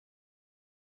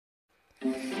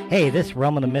Hey, this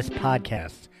Realm of the Mist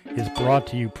podcast is brought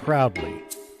to you proudly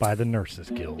by the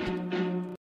Nurses Guild.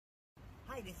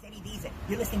 Hi, this is Eddie Deezen.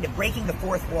 You're listening to Breaking the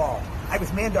Fourth Wall. I was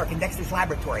Mandark in Dexter's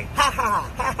laboratory. Ha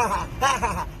ha ha ha ha ha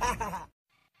ha ha ha.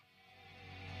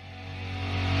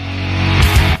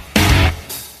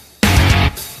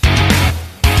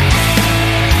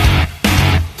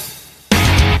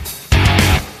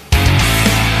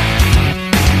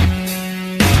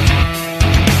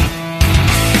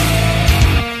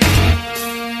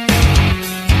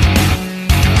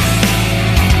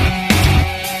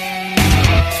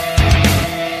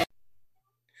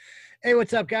 Hey,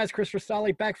 what's up, guys? Chris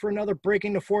Rosali back for another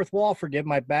Breaking the Fourth Wall. Forgive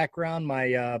my background.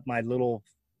 My little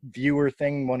viewer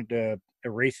thing wanted to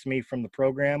erase me from the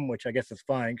program, which I guess is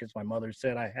fine because my mother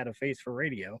said I had a face for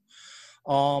radio.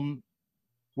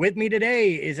 With me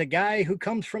today is a guy who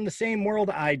comes from the same world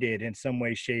I did in some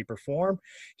way, shape, or form.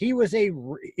 He was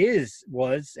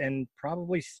and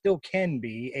probably still can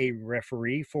be a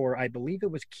referee for, I believe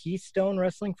it was Keystone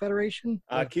Wrestling Federation?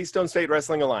 Keystone State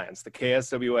Wrestling Alliance, the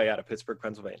KSWA out of Pittsburgh,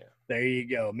 Pennsylvania. There you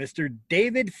go. Mr.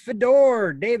 David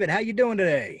Fedor. David, how you doing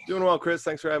today? Doing well, Chris.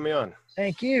 Thanks for having me on.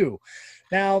 Thank you.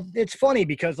 Now, it's funny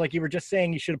because like you were just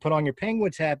saying, you should have put on your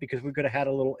Penguins hat because we could have had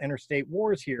a little interstate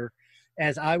wars here.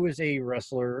 As I was a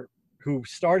wrestler who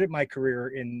started my career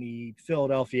in the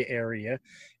Philadelphia area,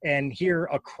 and here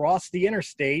across the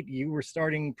interstate, you were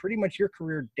starting pretty much your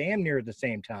career damn near at the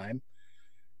same time.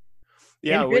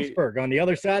 Yeah, in Pittsburgh on the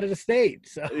other side of the state.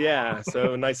 So. Yeah,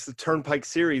 so nice Turnpike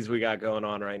series we got going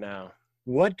on right now.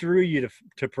 What drew you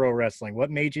to pro wrestling? What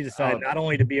made you decide not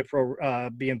only to be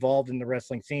be involved in the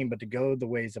wrestling scene, but to go the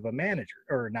ways of a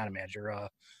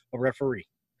referee?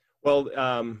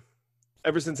 Well,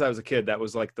 ever since I was a kid, that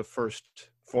was like the first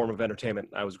form of entertainment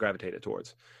I was gravitated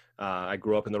towards. I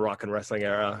grew up in the rock and wrestling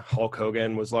era. Hulk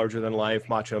Hogan was larger than life,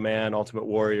 Macho Man, Ultimate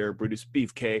Warrior, Brutus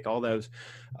Beefcake, all those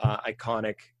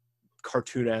iconic,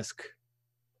 cartoonesque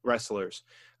wrestlers.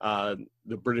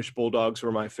 The British Bulldogs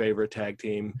were my favorite tag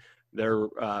team. Their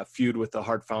feud with the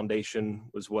Hart Foundation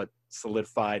was what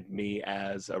solidified me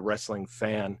as a wrestling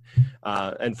fan.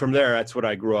 And from there, that's what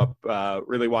I grew up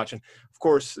really watching. Of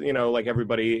course, you know, like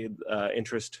everybody,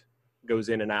 interest goes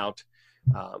in and out.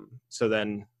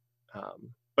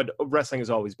 But wrestling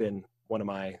has always been one of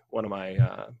my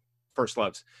first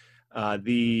loves.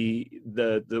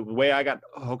 The way I got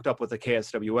hooked up with the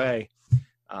KSWA,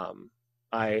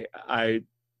 I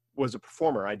was a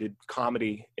performer. I did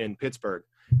comedy in Pittsburgh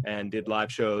and did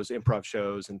live shows, improv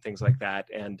shows, and things like that.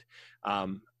 And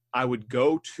I would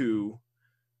go to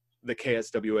the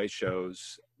KSWA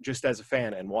shows just as a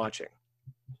fan and watching,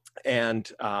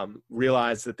 and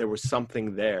realized that there was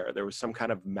something there. There was some kind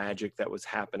of magic that was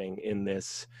happening in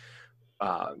this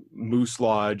Moose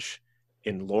Lodge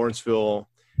in Lawrenceville.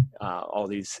 All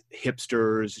these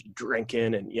hipsters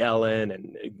drinking and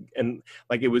yelling, and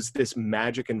like it was this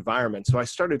magic environment. So I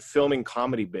started filming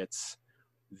comedy bits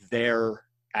there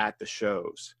at the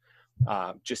shows,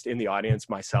 just in the audience,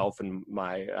 myself and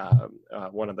my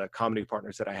one of the comedy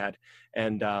partners that I had,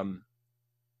 and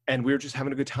we were just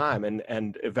having a good time.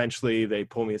 And eventually they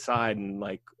pulled me aside and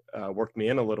like worked me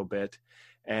in a little bit,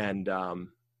 and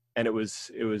it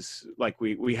was like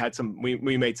we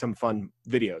made some fun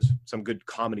videos, some good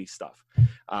comedy stuff.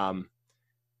 And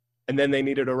then they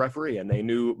needed a referee, and they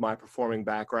knew my performing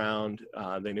background.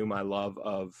 They knew my love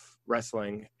of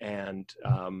wrestling, and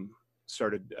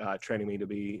started training me to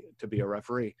be a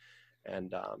referee.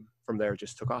 And from there, it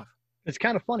just took off. It's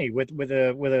kind of funny with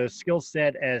a skill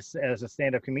set as a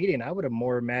stand-up comedian. I would have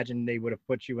more imagined they would have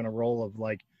put you in a role of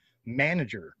like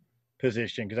manager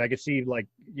position, because I could see like,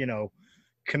 you know,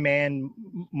 command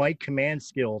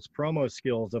skills, promo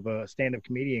skills of a stand-up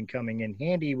comedian coming in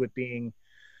handy with being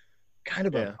kind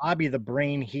of a Bobby the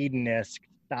Brain Heenan-esque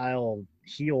style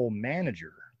heel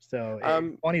manager. So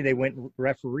it's funny they went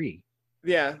referee.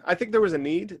 Yeah, I think there was a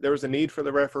need. There was a need for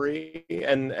the referee,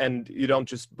 and you don't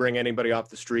just bring anybody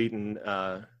off the street and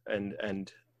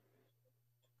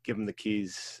give them the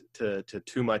keys to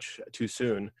too much too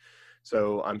soon.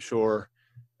 So I'm sure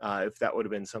if that would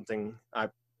have been something I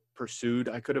pursued,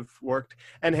 I could have worked.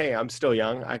 And hey, I'm still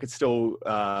young. I could still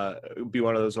be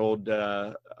one of those old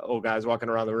guys walking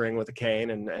around the ring with a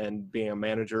cane and being a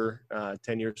manager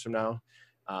 10 years from now.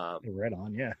 Right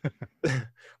on, yeah.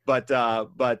 But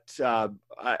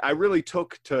I really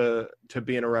took to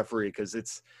being a referee because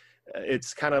it's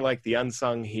kind of like the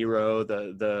unsung hero,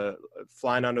 the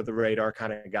flying under the radar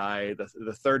kind of guy,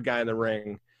 the third guy in the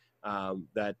ring,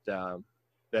 that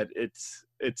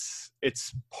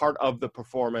it's part of the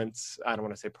performance. I don't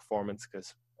want to say performance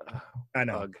because I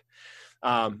know.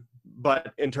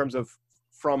 but in terms of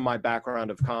from my background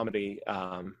of comedy,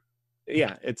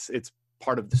 yeah, it's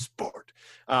part of the sport.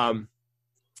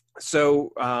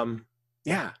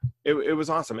 Yeah, it was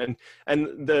awesome. And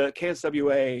the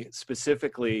KSWA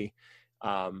specifically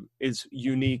is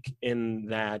unique in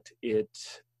that it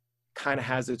kind of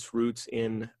has its roots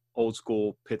in old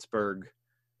school Pittsburgh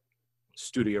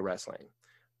studio wrestling.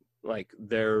 Like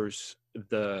there's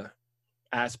the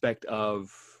aspect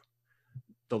of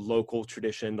the local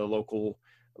tradition, the local,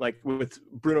 like with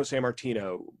Bruno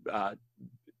Sammartino,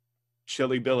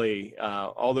 Chili Billy,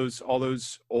 all those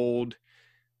old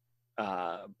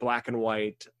black and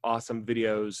white awesome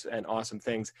videos and awesome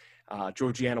things.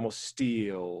 Georgie Animal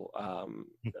Steel,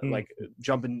 like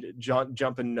jumping Johnny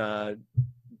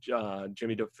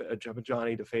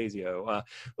DeFazio,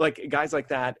 like guys like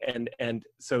that. And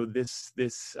so this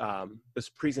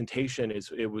presentation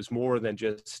it was more than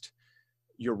just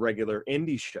your regular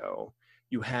indie show.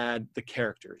 You had the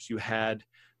characters, you had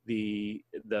the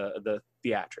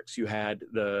theatrics, you had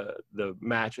the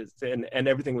matches, and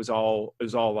everything was all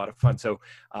a lot of fun. So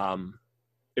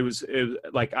it was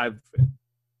like, I've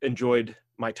enjoyed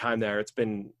my time there. It's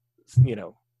been,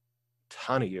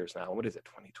 ton of years now. What is it,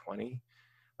 2020?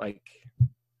 Like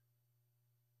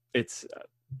it's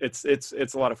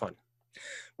a lot of fun.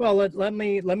 Well, let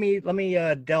me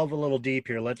delve a little deep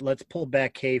here. Let's pull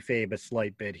back kayfabe a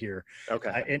slight bit here.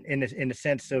 Okay. In the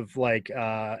sense of like,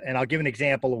 and I'll give an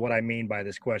example of what I mean by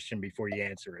this question before you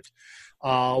answer it.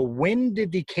 When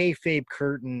did the kayfabe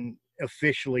curtain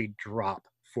officially drop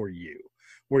for you,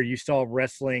 where you saw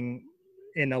wrestling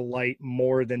in a light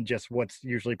more than just what's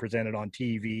usually presented on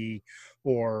TV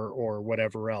or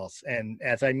whatever else? And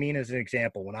as I mean, as an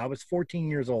example, when I was 14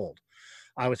 years old,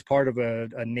 I was part of a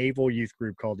naval youth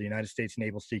group called the United States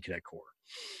Naval Sea Cadet Corps.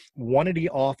 One of the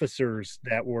officers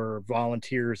that were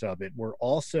volunteers of it were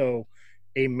also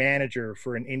a manager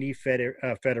for an indie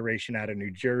federation out of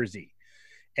New Jersey.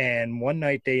 And one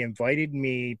night they invited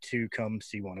me to come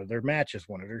see one of their matches,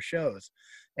 one of their shows.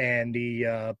 And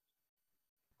the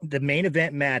main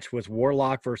event match was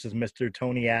Warlock versus Mr.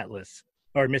 Tony Atlas,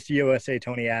 or Mr. USA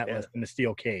Tony Atlas, in the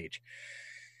steel cage.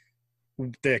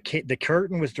 The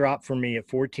curtain was dropped for me at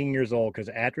 14 years old, because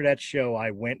after that show I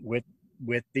went with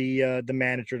the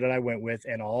manager that I went with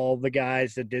and all the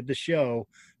guys that did the show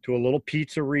to a little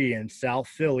pizzeria in South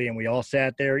Philly, and we all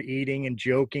sat there eating and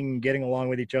joking and getting along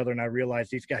with each other, and I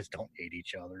realized these guys don't hate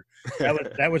each other.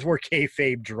 That was where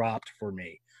kayfabe dropped for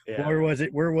me. Yeah. Where was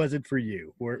it for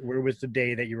you? Where was the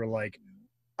day that you were like,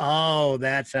 oh,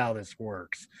 that's how this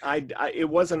works? It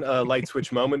wasn't a light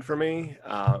switch moment for me.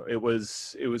 It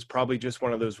was probably just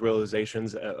one of those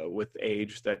realizations with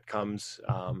age that comes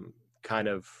kind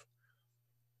of.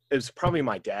 It was probably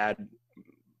my dad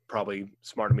probably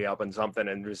smarted me up on something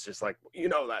and was just like,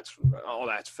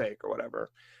 that's fake or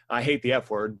whatever. I hate the F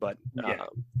word, but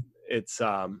it's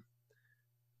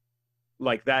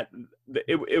like that.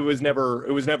 It was never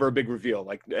a big reveal,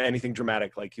 like anything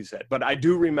dramatic, like you said. But I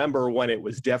do remember when it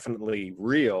was definitely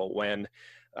real, when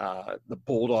the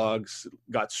Bulldogs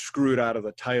got screwed out of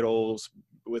the titles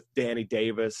with Danny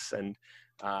Davis, and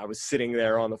I was sitting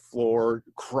there on the floor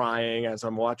crying as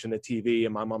I'm watching the TV,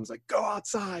 and my mom's like, "Go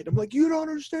outside." I'm like, "You don't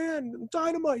understand.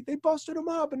 Dynamite, they busted him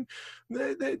up, and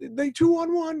they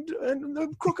 2-on-1, and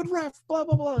the crooked ref, blah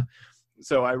blah blah."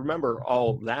 So I remember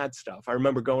all that stuff. I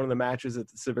remember going to the matches at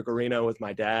the Civic Arena with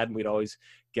my dad, and we'd always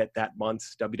get that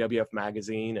month's WWF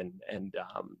magazine and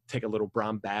take a little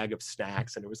brown bag of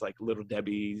snacks, and it was like Little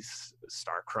Debbie's,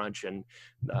 Star Crunch, and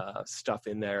stuff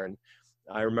in there. And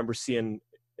I remember seeing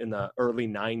in the early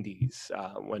 90s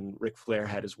when Ric Flair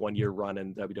had his 1-year run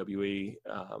in WWE,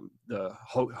 the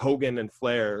Hogan and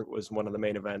Flair was one of the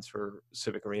main events for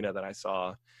Civic Arena that I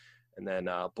saw. And then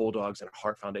Bulldogs and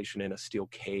Heart Foundation in a steel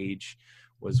cage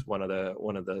was one of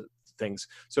the things.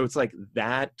 So it's like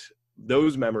that.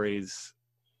 Those memories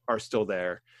are still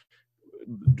there.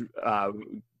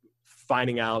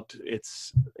 Finding out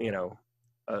it's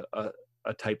a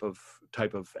type of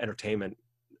entertainment,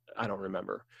 I don't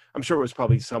remember. I'm sure it was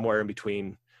probably somewhere in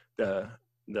between the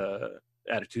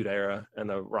Attitude Era and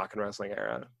the Rock and Wrestling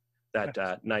Era.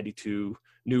 That 92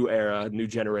 new era, new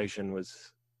generation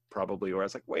was probably where I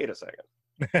was like, wait a second.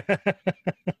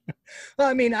 Well,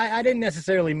 I mean, I didn't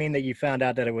necessarily mean that you found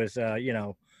out that it was,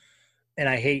 and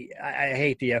I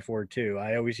hate the F word too.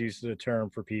 I always use the term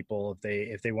for people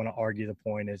if they want to argue the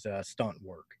point is stunt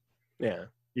work. Yeah.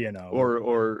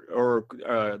 Or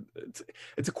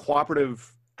it's a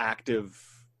cooperative, active.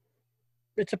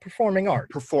 It's a performing art.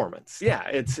 Performance. Yeah.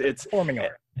 It's performing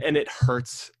art. And it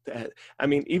hurts. I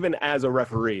mean, even as a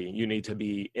referee, you need to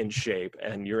be in shape,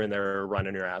 and you're in there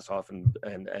running your ass off, and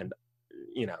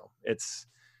it's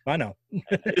I know.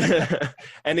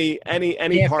 any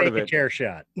Can't part fake of a it. chair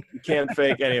shot. You can't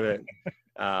fake any of it.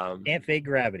 Can't fake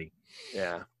gravity.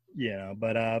 Yeah.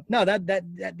 But no,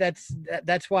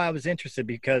 that's why I was interested,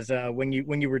 because when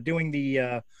you were doing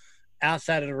the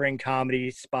outside of the ring comedy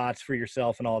spots for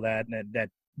yourself and all that, and that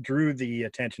drew the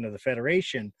attention of the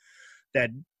Federation,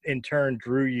 that in turn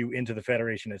drew you into the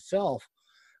Federation itself.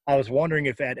 I was wondering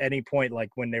if at any point, like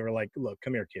when they were like, "Look,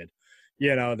 come here, kid,"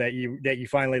 that you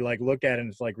finally like looked at it and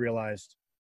it's like realized.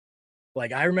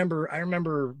 Like I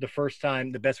remember the first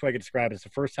time. The best way I could describe it is the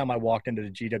first time I walked into the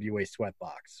GWA sweat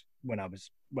box when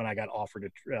I got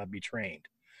offered to be trained,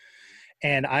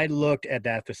 and I looked at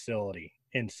that facility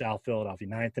in South Philadelphia,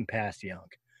 9th and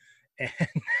Passyunk, and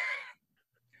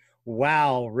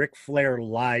wow, Ric Flair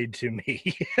lied to me.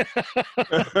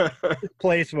 This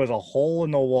place was a hole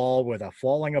in the wall with a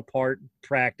falling apart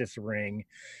practice ring.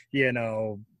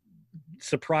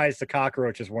 Surprised the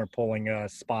cockroaches weren't pulling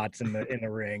spots in the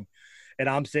ring. And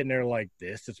I'm sitting there like,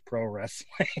 this is pro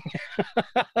wrestling.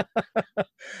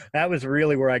 That was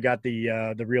really where I got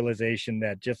the realization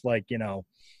that just like,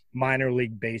 minor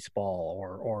league baseball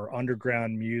or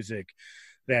underground music,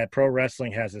 that pro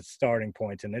wrestling has its starting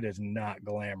points, and it is not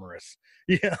glamorous.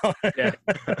 Yeah,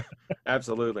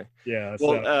 absolutely. Yeah.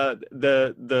 Well,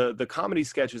 the comedy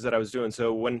sketches that I was doing.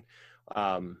 So when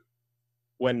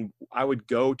I would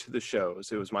go to the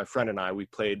shows, it was my friend and I. We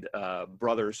played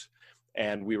brothers,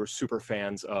 and we were super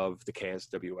fans of the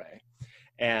KSWA.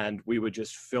 And we would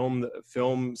just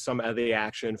film some of the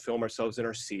action, film ourselves in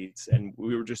our seats, and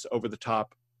we were just over the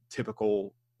top,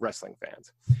 typical wrestling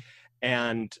fans.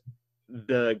 And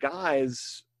the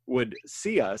guys would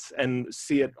see us and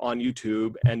see it on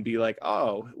YouTube and be like,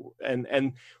 oh,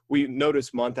 and we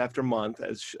noticed month after month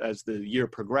as the year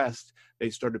progressed, they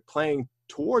started playing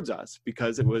towards us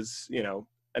because it was,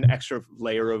 an extra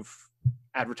layer of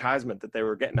advertisement that they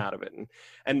were getting out of it.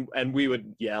 And we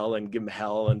would yell and give them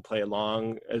hell and play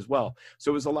along as well.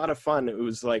 So it was a lot of fun. It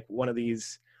was like one of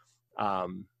these,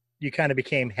 you kind of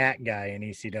became Hat Guy in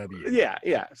ECW.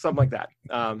 Yeah, something like that.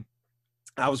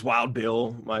 I was Wild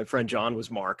Bill. My friend John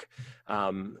was Mark.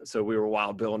 So we were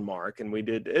Wild Bill and Mark, and we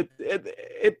did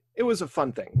it. It was a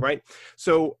fun thing, right?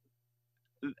 So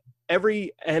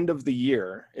every end of the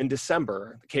year in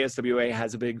December, the KSWA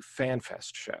has a big Fan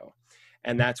Fest show,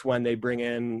 and that's when they bring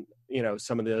in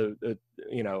some of the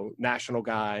national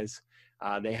guys.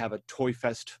 They have a Toy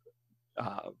Fest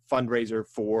fundraiser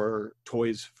for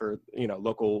toys for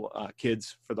local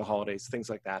kids for the holidays, things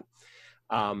like that.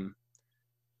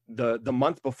 The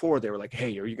month before, they were like,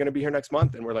 hey, are you going to be here next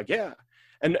month? And we're like, yeah.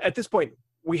 And at this point,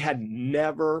 we had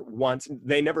never once,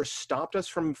 they never stopped us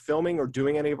from filming or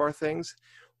doing any of our things.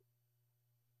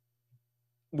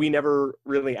 We never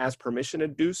really asked permission to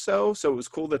do so. So it was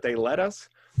cool that they let us,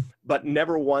 but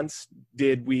never once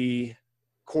did we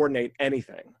coordinate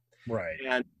anything. Right.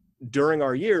 And during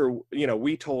our year,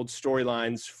 we told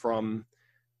storylines from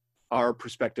our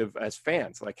perspective as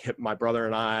fans. Like my brother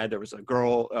and I, there was a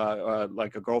girl,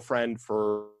 like a girlfriend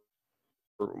for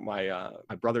my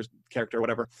brother's character or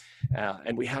whatever.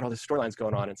 And we had all these storylines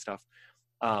going on and stuff.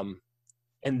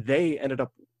 And they ended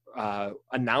up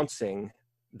announcing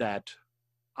that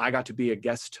I got to be a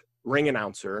guest ring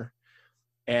announcer,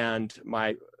 and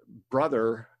my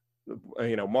brother,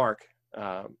 Mark,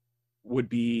 would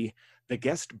be the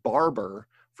guest barber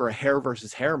for a hair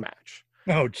versus hair match.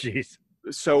 Oh, geez.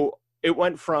 So it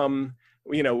went from,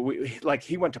 like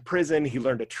he went to prison, he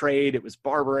learned a trade. It was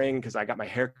barbering because I got my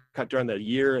hair cut during the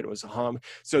year. And it was a hum.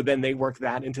 So then they worked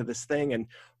that into this thing. And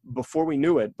before we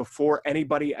knew it, before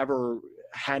anybody ever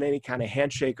had any kind of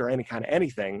handshake or any kind of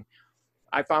anything,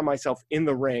 I found myself in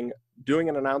the ring doing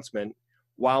an announcement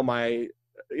while my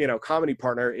comedy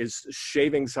partner is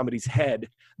shaving somebody's head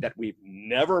that we've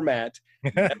never met,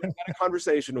 never had a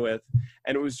conversation with.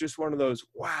 And it was just one of those,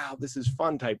 wow, this is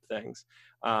fun type things.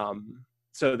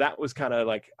 So that was kind of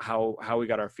like how we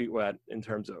got our feet wet in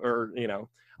terms of,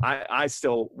 I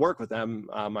still work with them.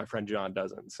 My friend John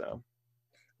doesn't. So.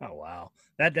 Oh, wow.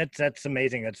 That's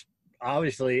amazing. That's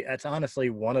honestly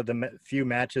one of the few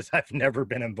matches I've never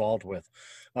been involved with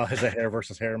as a hair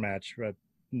versus hair match. But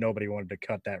nobody wanted to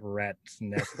cut that rat's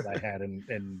nest that I had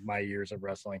in my years of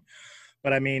wrestling.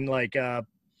 But I mean, like,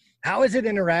 how is it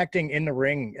interacting in the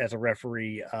ring as a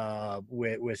referee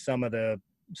with some of the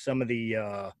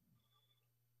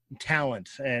talent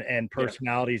and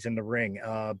personalities in the ring?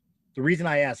 The reason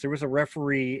I asked, there was a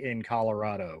referee in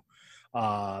Colorado,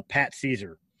 Pat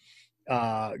Caesar.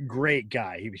 Great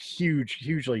guy. He was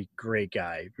hugely great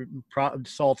guy.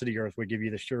 Salt of the earth, would give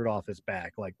you the shirt off his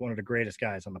back, like one of the greatest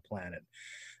guys on the planet.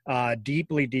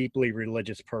 deeply, deeply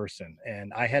religious person.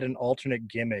 And I had an alternate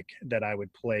gimmick that I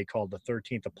would play called the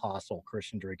 13th Apostle,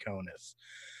 Christian Draconis.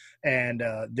 And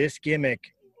this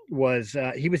gimmick was,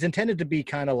 he was intended to be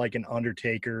kind of like an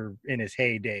Undertaker in his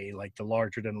heyday, like the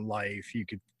larger than life, you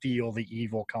could feel the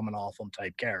evil coming off him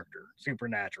type character,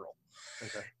 supernatural.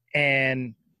 Okay.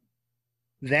 And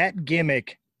that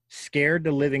gimmick scared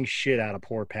the living shit out of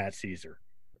poor Pat Caesar.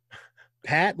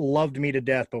 Pat loved me to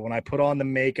death, but when I put on the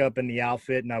makeup and the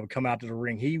outfit and I would come out to the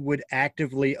ring, he would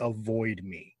actively avoid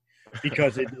me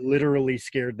because it literally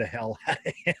scared the hell out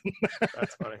of him.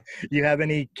 That's funny. You have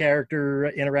any character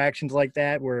interactions like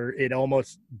that where it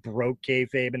almost broke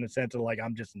kayfabe in the sense of like,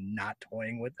 I'm just not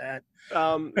toying with that?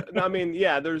 I mean,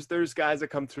 yeah, there's guys that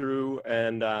come through,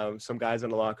 and some guys in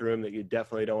the locker room that you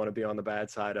definitely don't want to be on the bad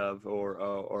side of,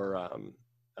 or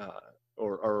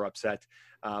upset.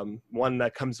 One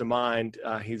that comes to mind,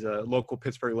 he's a local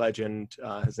Pittsburgh legend.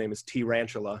 His name is T.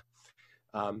 Ranchula.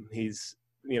 He's,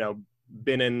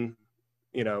 been in,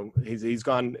 he's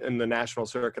gone in the national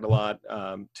circuit a lot,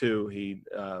 too. He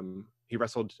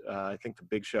wrestled, I think, the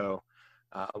Big Show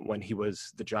when he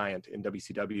was the Giant in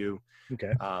WCW.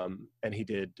 Okay. And he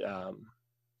did, I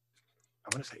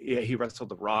want to say, yeah, he wrestled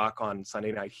The Rock on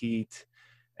Sunday Night Heat,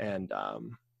 and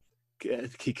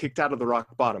he kicked out of the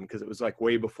Rock Bottom because it was like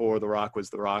way before the Rock was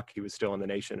the Rock. He was still in the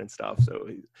Nation and stuff. So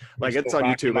it's on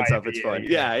YouTube and stuff. It's fun.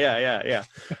 Yeah.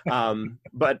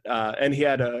 But and he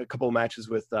had a couple of matches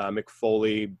with Mick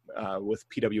Foley with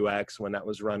PWX when that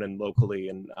was running locally.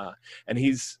 And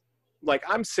he's like,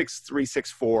 I'm 6'3",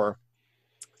 6'4",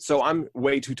 so I'm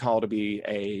way too tall to be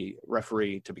a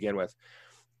referee to begin with.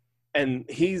 And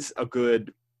he's a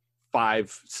good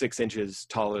 5-6 inches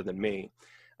taller than me.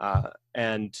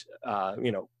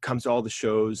 Comes to all the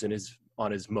shows and is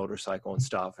on his motorcycle and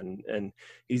stuff. And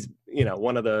he's,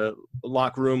 one of the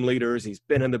locker room leaders. He's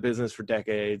been in the business for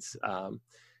decades.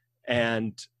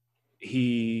 And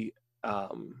he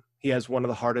has one of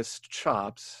the hardest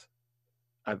chops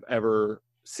I've ever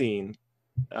seen,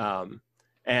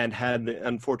 and had the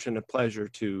unfortunate pleasure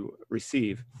to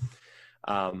receive.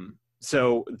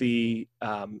 So he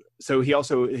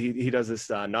also does this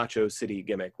Nacho City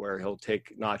gimmick where he'll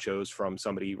take nachos from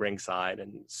somebody ringside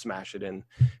and smash it in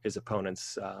his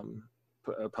opponent's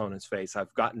face.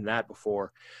 I've gotten that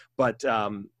before, but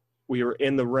we were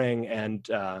in the ring and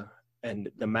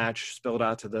the match spilled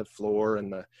out to the floor,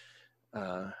 and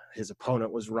his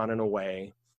opponent was running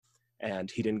away,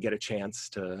 and he didn't get a chance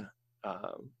to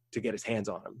get his hands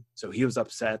on him. So he was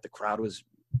upset. The crowd was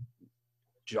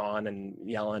John and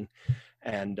yelling,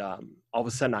 and all of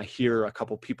a sudden I hear a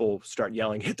couple people start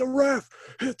yelling, hit the ref,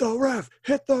 hit the ref,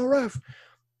 hit the ref.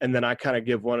 And then I kind of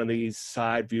give one of these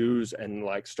side views and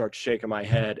like start shaking my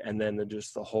head, and then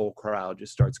the whole crowd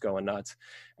just starts going nuts,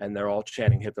 and they're all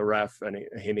chanting hit the ref, and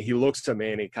he looks to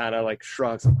me and he kind of like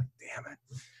shrugs. I'm like, damn it.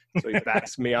 So he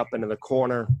backs me up into the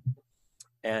corner,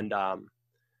 and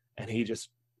he just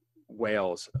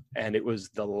wails, and it was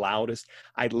the loudest.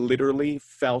 I literally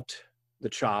felt the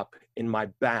chop in my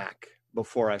back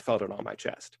before I felt it on my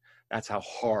chest. That's how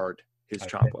hard his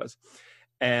chop was.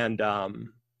 And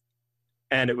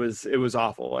it was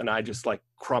awful. And I just like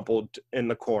crumpled in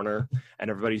the corner, and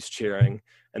everybody's cheering.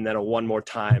 And then a one more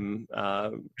time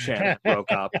chant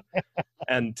broke up.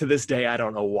 And to this day, I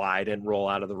don't know why I didn't roll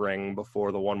out of the ring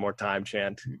before the one more time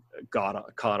chant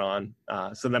caught on.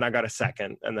 So then I got a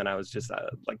second, and then I was just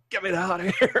like, get me out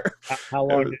of here. How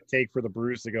long did it take for the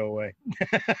bruise to go away?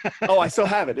 Oh, I still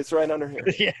have it. It's right under here.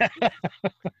 Yeah.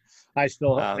 I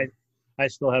still have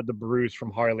the bruise from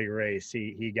Harley Race.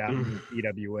 He got me in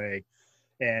EWA.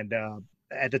 And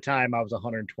at the time, I was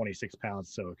 126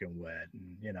 pounds soaking wet.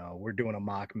 And, we're doing a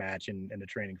mock match in the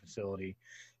training facility,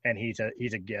 and he's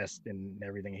a guest and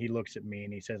everything. He looks at me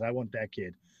and he says, I want that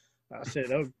kid. I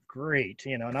said, oh, great.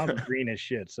 And I'm green as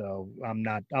shit. So I'm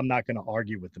not going to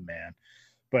argue with the man.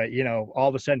 But, all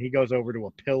of a sudden he goes over to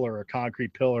a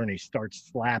concrete pillar, and he starts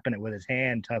slapping it with his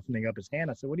hand, toughening up his hand.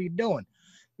 I said, what are you doing?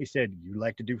 He said, you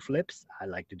like to do flips? I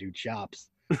like to do chops.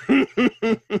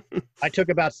 I took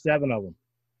about 7 of them.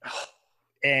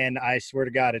 And I swear to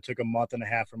God, it took a month and a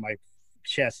half for my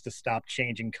chest to stop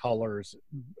changing colors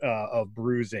of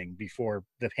bruising before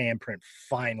the handprint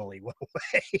finally went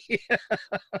away.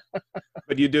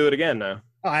 But you do it again now.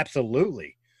 Oh,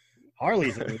 absolutely.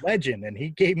 Harley's a legend, and he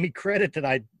gave me credit that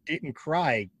I didn't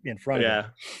cry in front of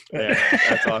him. Yeah,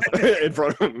 that's awesome. in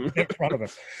front of him. In front of him.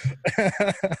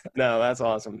 No, that's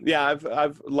awesome. Yeah,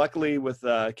 I've luckily with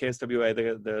KSWA,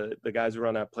 the guys who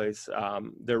run that place,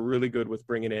 they're really good with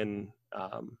bringing in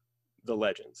the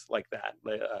legends like that,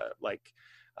 like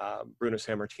Bruno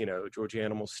Sammartino, George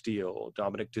Animal Steel,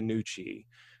 Dominic DeNucci,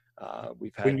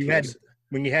 We've had When you had teams.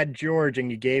 when you had George and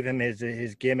you gave him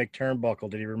his gimmick turnbuckle,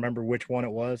 did he remember which one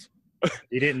it was?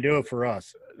 He didn't do it for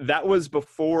us. That was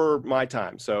before my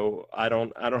time, so I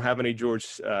don't have any George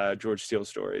Steele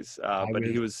stories. But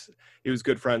he was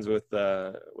good friends with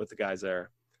the guys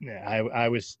there. Yeah, I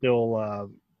was still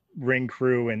ring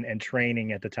crew and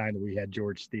training at the time that we had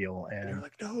George Steele, And you're and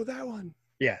like, no, that one.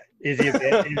 yeah, Izzy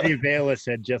Avalis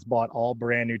had just bought all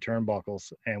brand new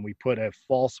turnbuckles, and we put a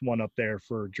false one up there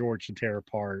for George to tear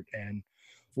apart. And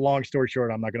long story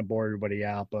short, I'm not going to bore everybody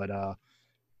out, but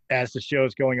as the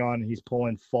show's going on, he's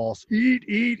pulling false eat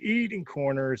in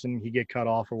corners, and he get cut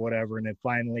off or whatever. And then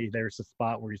finally, there's a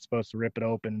spot where he's supposed to rip it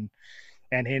open,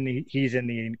 and he's in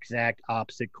the exact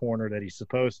opposite corner that he's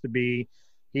supposed to be.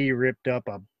 He ripped up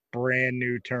a brand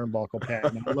new turnbuckle pad,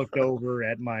 and I looked over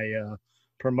at my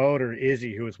promoter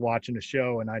Izzy, who was watching the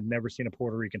show, and I'd never seen a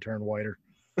Puerto Rican turn whiter.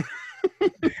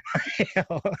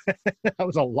 That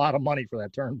was a lot of money for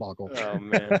that turnbuckle. Oh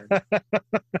man,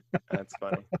 that's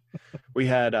funny. We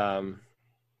had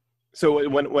so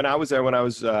when I was there, when I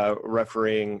was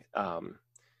refereeing,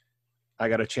 I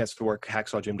got a chance to work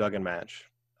Hacksaw Jim Duggan match.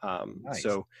 Nice.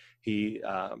 So he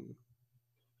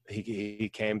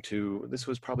came to, this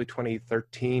was probably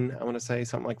 2013, I want to say,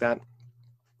 something like that.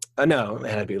 No, it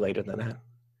had to be later than that.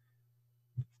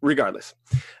 Regardless,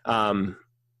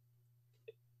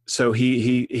 so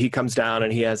he comes down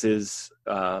and he has his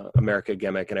America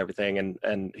gimmick and everything,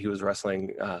 and he was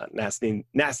wrestling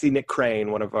Nasty Nick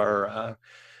Crane, one of our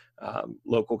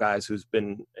local guys who's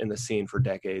been in the scene for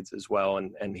decades as well,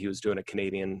 and he was doing a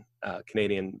Canadian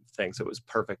thing, so it was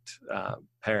perfect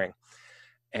pairing.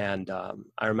 And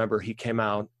I remember he came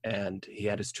out and he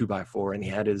had his 2x4 and he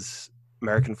had his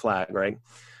American flag, right?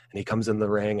 And he comes in the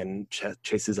ring and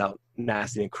chases out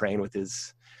Nasty Nick Crane with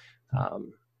his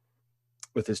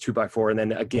 2x4, and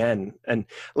then again, and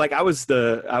like I was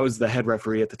the head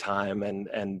referee at the time,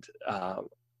 and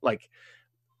like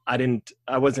I didn't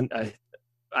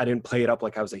play it up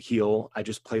like I was a heel. I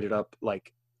just played it up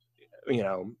like, you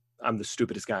know, I'm the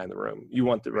stupidest guy in the room. You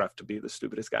want the ref to be the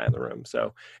stupidest guy in the room.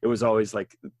 So it was always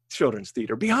like children's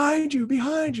theater, behind you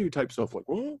type stuff, like,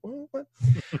 what?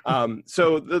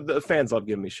 So the fans love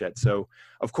giving me shit. So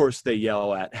of course they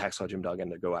yell at Hacksaw Jim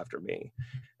Duggan to go after me.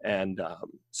 And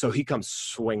so he comes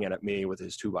swinging at me with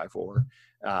his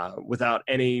 2x4 without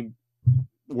any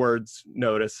words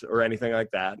notice or anything like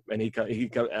that. And he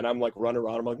comes, and I'm like running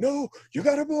around. I'm like, no, you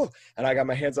gotta move. And I got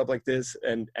my hands up like this,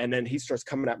 and then he starts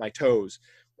coming at my toes,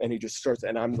 and he just starts,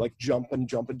 and I'm like jumping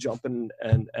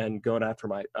and going after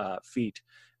my feet.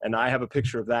 And I have a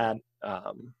picture of that,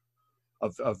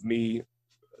 of me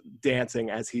dancing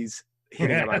as he's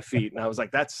hitting at my feet. And I was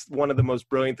like, that's one of the most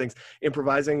brilliant things,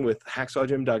 improvising with Hacksaw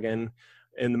Jim Duggan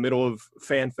in the middle of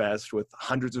Fan Fest with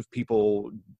hundreds of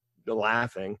people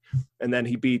laughing. And then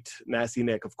he beat Nasty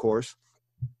Nick, of course.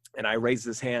 And I raised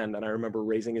his hand, and I remember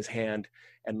raising his hand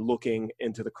and looking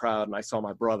into the crowd, and I saw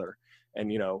my brother. And,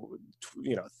 you know,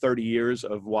 30 years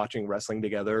of watching wrestling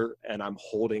together, and I'm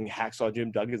holding Hacksaw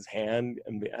Jim Duggan's hand,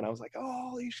 and I was like, oh,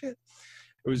 holy shit.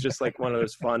 It was just like one of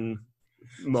those fun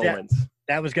moments. Yeah,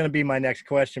 that was going to be my next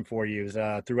question for you. Is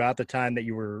throughout the time that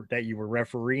you were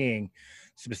refereeing,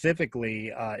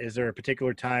 specifically, is there a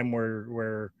particular time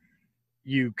where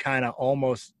you kind of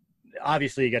almost,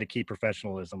 obviously you got to keep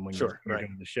professionalism when you're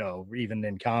doing the show, even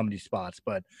in comedy spots,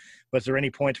 but was there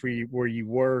any points where you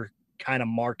were kind of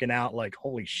marking out like,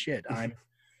 holy shit,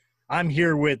 I'm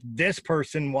here with this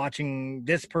person watching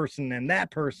this person and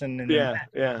that person, and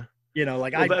yeah, you know,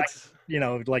 like, well, you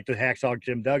know, like the Hacksaw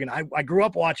Jim Duggan, I grew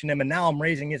up watching him, and now I'm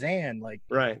raising his hand, like,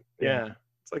 right, yeah.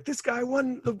 It's like, this guy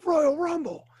won the Royal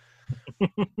Rumble.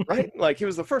 Right, like he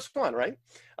was the first one, right?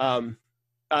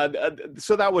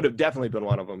 So that would have definitely been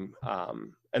one of them.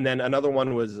 And then another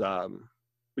one was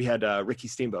we had Ricky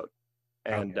Steamboat,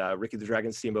 and Ricky the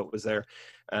Dragon Steamboat was there.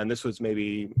 And this was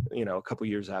maybe, you know, a couple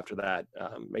years after that,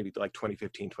 maybe like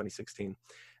 2015, 2016.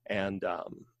 And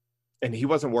he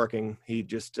wasn't working. He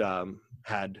just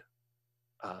had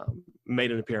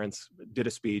made an appearance, did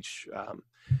a speech,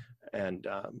 and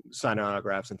signed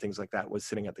autographs and things like that, was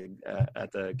sitting at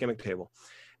the gimmick table.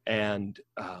 And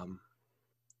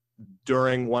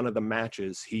during one of the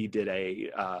matches, he did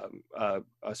a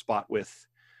spot with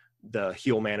the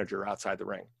heel manager outside the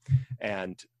ring,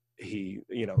 and he,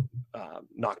 you know,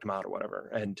 knocked him out or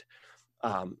whatever. And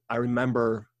I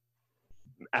remember,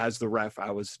 as the ref, I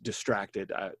was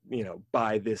distracted, you know,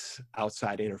 by this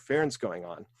outside interference going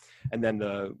on, and then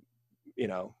the, you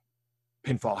know,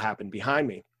 pinfall happened behind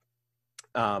me.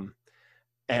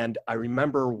 And I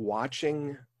remember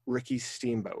watching Ricky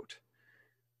Steamboat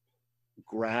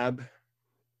grab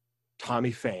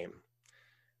Tommy Fame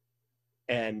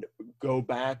and go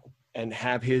back and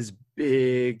have his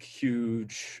big,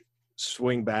 huge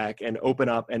swing back and open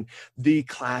up, and the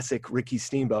classic Ricky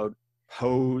Steamboat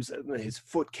pose, his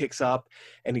foot kicks up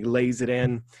and he lays it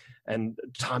in, and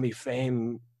Tommy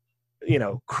Fame, you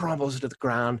know, crumbles to the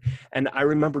ground. And I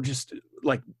remember just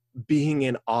like being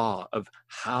in awe of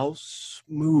how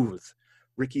smooth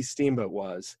Ricky Steamboat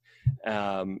was.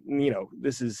 You know,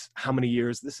 this is how many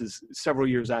years? This is several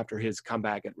years after his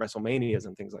comeback at WrestleManias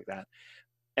and things like that.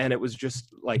 And it was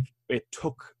just like, it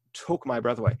took my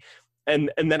breath away. And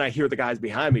then I hear the guys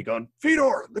behind me going,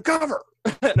 Fedor, the cover.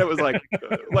 And it was like,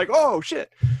 oh shit,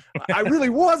 I really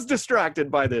was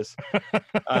distracted by this.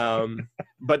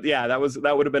 But yeah, that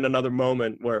would have been another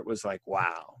moment where it was like,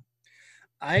 wow.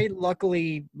 I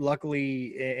luckily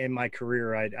in my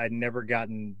career, I'd never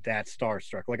gotten that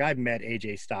starstruck. Like, I've met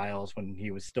AJ Styles when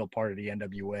he was still part of the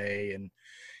NWA, and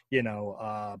you know,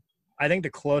 I think the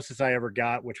closest I ever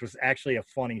got, which was actually a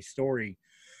funny story,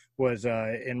 was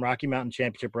in Rocky Mountain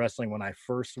Championship Wrestling when I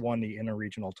first won the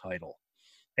interregional title.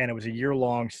 And it was a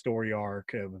year-long story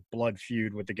arc of blood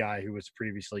feud with the guy who was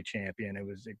previously champion. It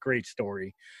was a great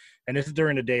story. And this is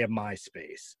during the day of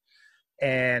MySpace.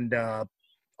 And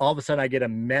all of a sudden I get a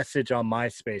message on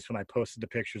MySpace when I posted the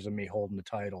pictures of me holding the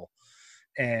title.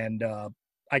 And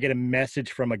I get a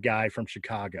message from a guy from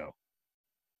Chicago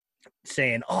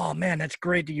saying, oh, man, that's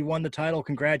great that you won the title.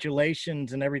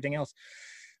 Congratulations and everything else.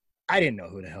 I didn't know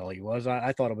who the hell he was.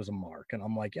 I thought it was a mark. And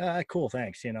I'm like, cool,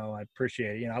 thanks. You know, I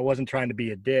appreciate it. You know, I wasn't trying to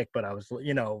be a dick, but I was,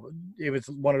 you know, it was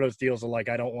one of those deals of like,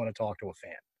 I don't want to talk to a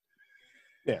fan.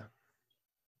 Yeah.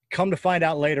 Come to find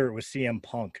out later, it was CM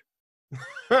Punk.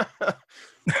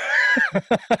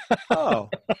 Oh.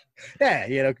 Yeah,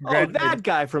 you know. That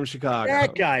guy from Chicago.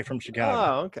 That guy from Chicago.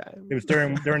 Oh, okay. It was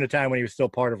during the time when he was still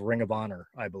part of Ring of Honor,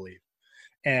 I believe.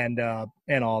 And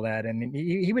all that, and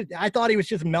he was. I thought he was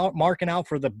just marking out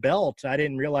for the belt. I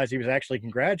didn't realize he was actually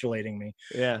congratulating me.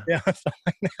 Yeah, yeah.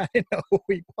 I didn't know who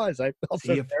he was. I felt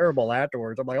so terrible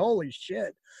afterwards. I'm like, holy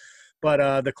shit!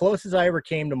 But the closest I ever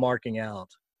came to marking out,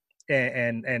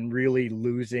 and really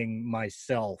losing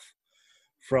myself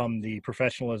from the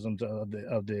professionalism of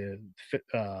the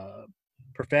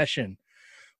profession,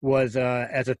 was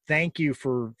as a thank you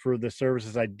for the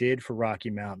services I did for Rocky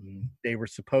Mountain. They were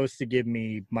supposed to give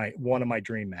me one of my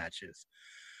dream matches.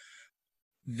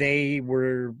 They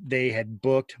had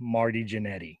booked Marty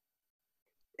Jannetty,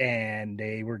 and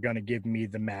they were going to give me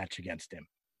the match against him.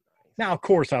 Now, of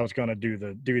course, I was going to do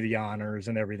the honors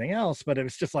and everything else, but it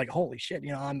was just like, holy shit,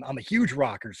 you know, I'm a huge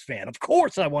Rockers fan. Of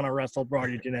course, I want to wrestle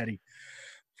Marty Jannetty.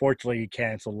 Fortunately, he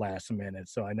canceled last minute,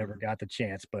 so I never got the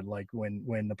chance. But like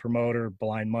when the promoter,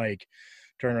 Blind Mike,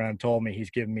 turned around and told me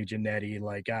he's giving me Jannetty,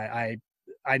 like I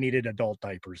needed adult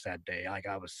diapers that day. Like,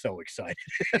 I was so excited.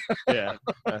 Yeah,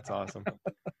 that's awesome.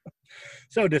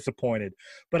 So disappointed.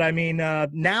 But I mean,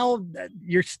 now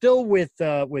you're still with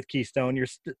Keystone.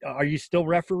 Are you still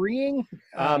refereeing?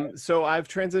 So I've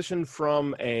transitioned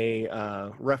from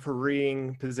a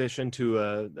refereeing position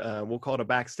to we'll call it a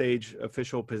backstage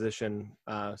official position.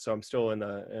 So I'm still in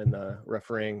the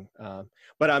refereeing,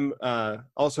 but I'm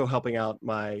also helping out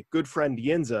my good friend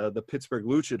Yinza, the Pittsburgh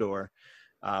Luchador,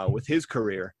 with his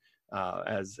career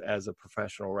as a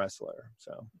professional wrestler.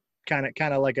 So. Kind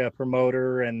of like a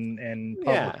promoter and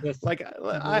publicist. Like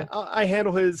I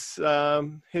handle his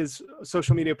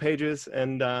social media pages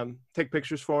and take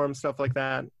pictures for him, stuff like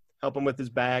that. Help him with his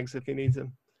bags if he needs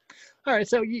them. All right,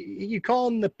 so you call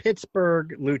him the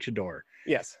Pittsburgh Luchador.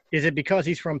 Yes. Is it because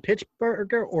he's from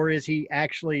Pittsburgh, or is he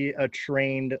actually a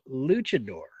trained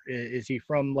luchador? Is he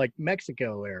from like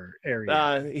Mexico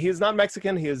area? He is not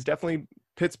Mexican. He is definitely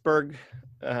Pittsburgh.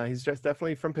 He's just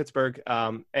definitely from Pittsburgh,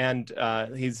 and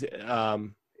he's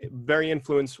very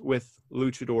influenced with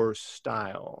luchador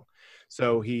style.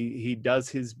 So he does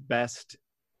his best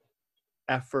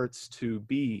efforts to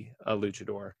be a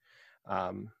luchador.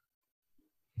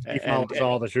 He follows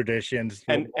all the traditions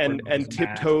and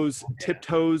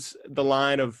tiptoes the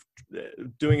line of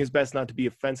doing his best not to be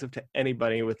offensive to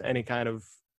anybody with any kind of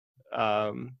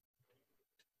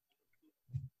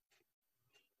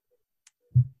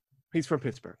he's from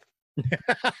Pittsburgh.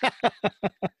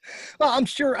 Well, I'm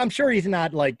sure he's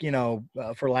not, like, you know,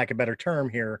 for lack of a better term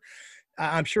here,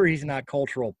 I'm sure he's not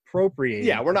cultural appropriating.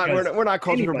 Yeah, we're not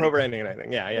cultural appropriating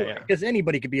anything. Yeah. Because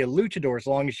anybody could be a luchador as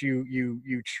long as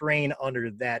you train under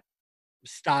that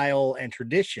style and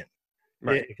tradition,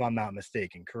 right, if I'm not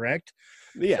mistaken, correct?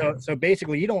 Yeah. So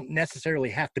basically, you don't necessarily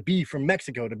have to be from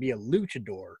Mexico to be a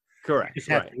luchador. Correct. You just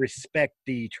have to respect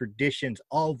the traditions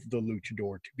of the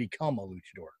luchador to become a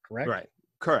luchador, correct? Right.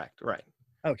 Correct. Right.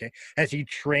 Okay. Has he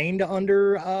trained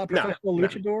under professional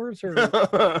luchadors?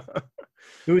 Or?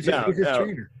 Who's No, his no.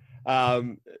 trainer?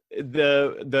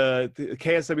 The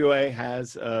KSWA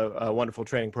has a wonderful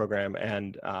training program,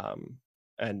 and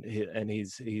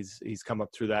he's come up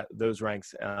through those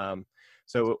ranks.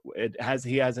 So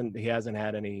he hasn't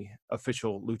had any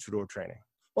official luchador training.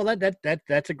 Well,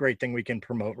 that's a great thing we can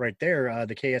promote right there.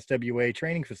 The KSWA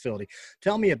training facility.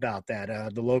 Tell me about that.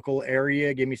 The local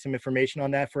area. Give me some information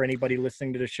on that for anybody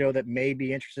listening to the show that may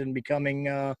be interested in becoming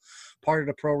part of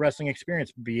the pro wrestling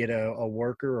experience, be it a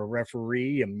worker, a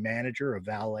referee, a manager, a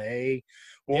valet,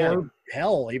 or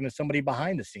hell, even somebody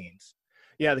behind the scenes.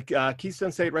 Yeah, the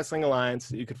Keystone State Wrestling Alliance.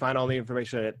 You can find all the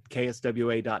information at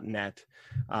kswa.net.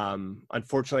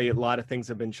 Unfortunately, a lot of things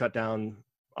have been shut down,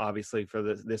 obviously, for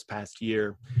this past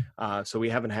year. So we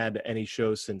haven't had any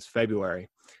shows since February.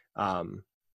 Some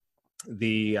of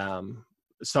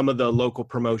the local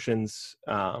promotions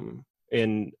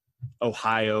in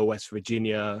Ohio, West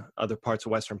Virginia, other parts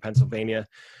of Western Pennsylvania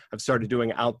have started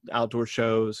doing outdoor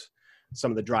shows, some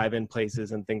of the drive-in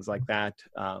places and things like that.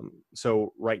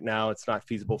 So right now it's not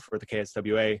feasible for the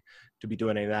KSWA to be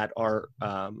doing any of that. Our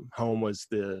home was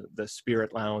the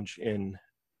Spirit Lounge in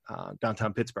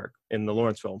downtown Pittsburgh, in the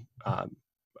Lawrenceville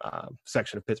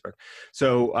section of Pittsburgh.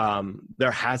 So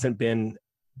there hasn't been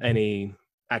any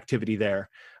activity there.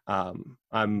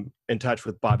 I'm in touch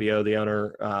with Bobby O, the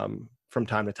owner, from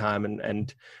time to time,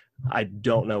 and I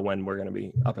don't know when we're going to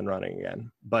be up and running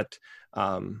again. But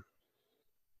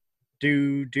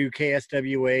do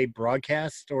KSWA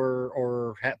broadcast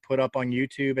or put up on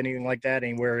YouTube, anything like that,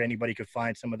 anywhere anybody could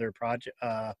find some of their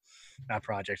not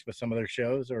projects, but some of their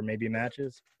shows or maybe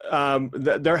matches?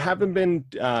 There haven't been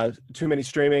too many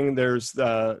streaming. There's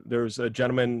a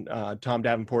gentleman, Tom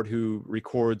Davenport, who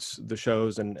records the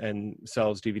shows and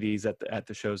sells DVDs at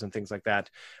the shows and things like that.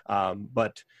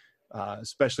 But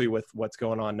especially with what's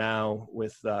going on now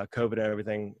with COVID and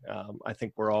everything, I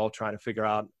think we're all trying to figure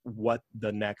out what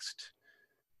the next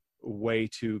way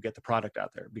to get the product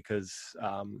out there, because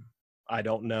I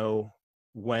don't know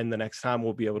when the next time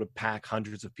we'll be able to pack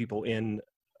hundreds of people in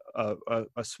a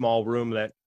small room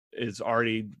that is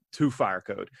already to fire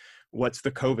code. What's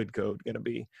the COVID code going to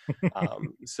be?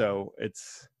 So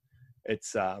it's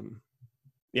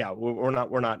yeah, we're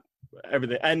not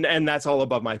everything, and that's all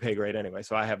above my pay grade anyway,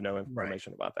 so I have no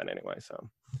information about that anyway. So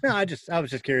no, I was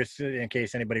just curious, in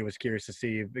case anybody was curious to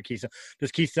see if the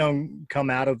Keystone come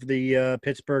out of the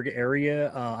Pittsburgh area.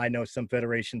 I know some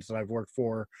federations that I've worked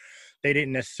for, they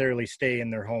didn't necessarily stay in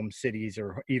their home cities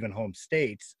or even home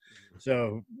states.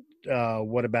 So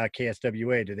what about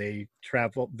KSWA? Do they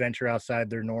venture outside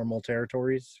their normal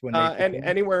territories when they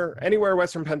anywhere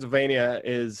Western Pennsylvania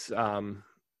is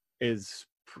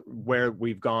where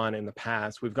we've gone in the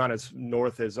past. We've gone as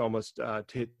north as almost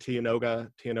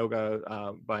Tioga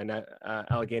by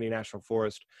Allegheny National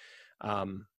Forest.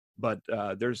 But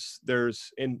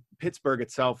there's in Pittsburgh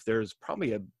itself, there's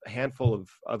probably a handful of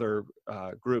other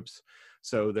groups.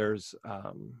 So there's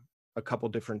a couple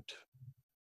different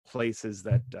places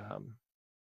that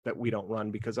we don't run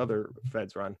because other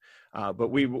feds run.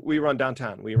 But we run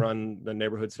downtown. We run the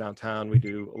neighborhoods downtown. We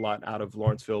do a lot out of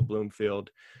Lawrenceville,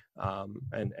 Bloomfield,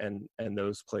 and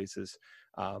those places.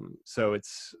 So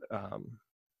it's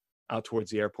out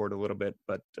towards the airport a little bit,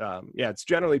 but yeah, it's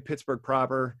generally Pittsburgh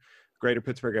proper, greater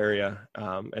Pittsburgh area,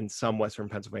 and some Western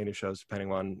Pennsylvania shows,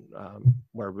 depending on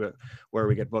where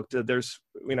we get booked. There's,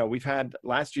 we've had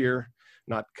last year,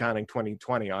 not counting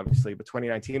 2020, obviously, but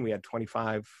 2019, we had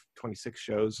 25, 26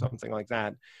 shows, something like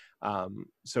that.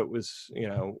 So it was,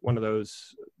 one of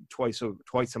those twice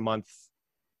a month.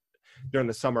 During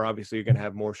the summer, obviously, you're going to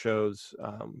have more shows.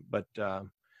 But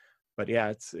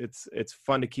yeah, it's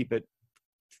fun to keep it,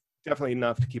 definitely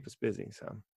enough to keep us busy.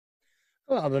 So.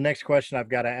 Well, the next question I've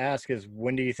got to ask is,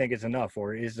 when do you think it's enough,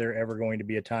 or is there ever going to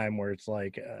be a time where it's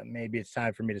like, maybe it's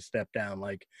time for me to step down?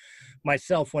 Like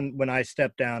myself, when I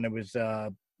stepped down, I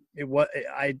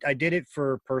did it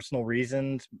for personal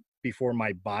reasons before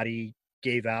my body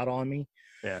gave out on me.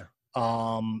 Yeah.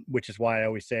 Which is why I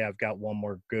always say I've got one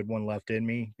more good one left in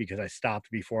me, because I stopped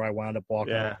before I wound up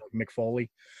walking like Mick Foley.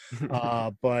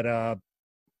 But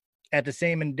at the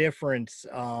same indifference,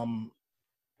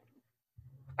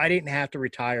 I didn't have to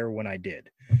retire when I did.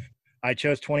 I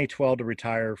chose 2012 to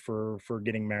retire for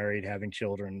getting married, having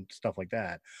children, stuff like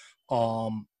that.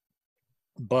 But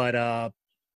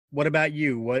what about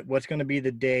you? What's going to be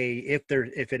the day,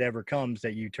 if it ever comes,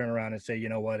 that you turn around and say, you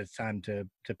know what, it's time to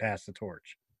pass the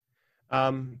torch?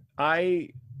 I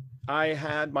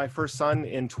had my first son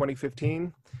in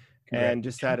 2015 and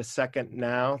just had a second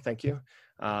now. Thank you.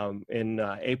 In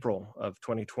April of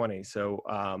 2020. So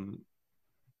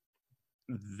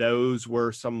those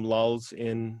were some lulls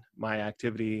in my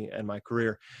activity and my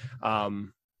career.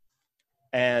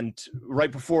 And right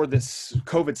before this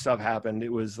COVID stuff happened,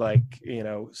 it was like, you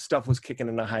know, stuff was kicking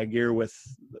into high gear with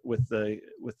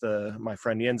my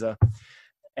friend Yenza.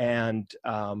 And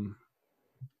I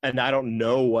don't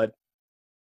know what's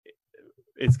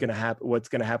going to happen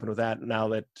with that now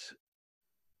that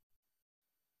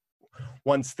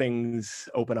once things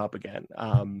open up again.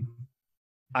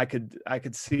 I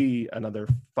could see another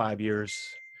 5 years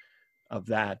of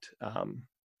that.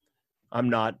 I'm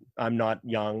not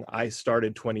young. I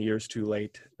started 20 years too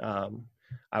late.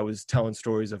 I was telling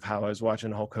stories of how I was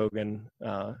watching Hulk Hogan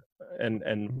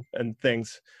and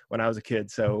things when I was a kid.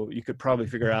 So you could probably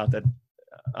figure out that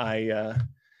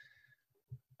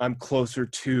I'm closer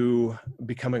to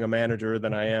becoming a manager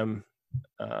than I am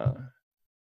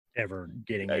ever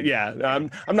getting yeah.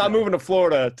 I'm not moving to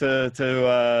Florida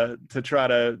to try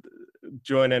to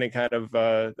join any kind of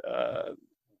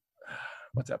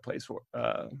what's that place for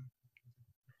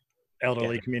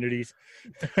elderly communities.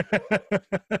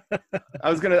 I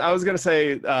was gonna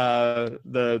say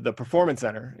the performance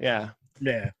center. Yeah.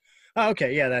 Oh,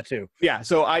 okay, yeah, that too. Yeah.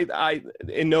 So I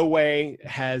in no way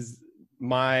has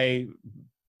my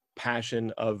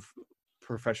passion of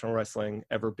professional wrestling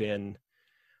ever been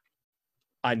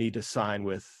I need to sign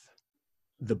with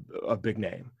a big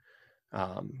name.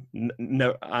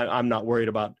 No, I'm not worried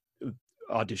about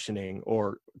auditioning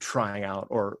or trying out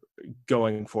or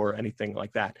going for anything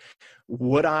like that.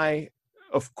 Would I?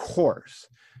 Of course.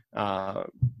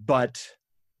 But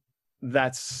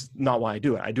that's not why I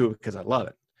do it. I do it because I love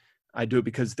it. I do it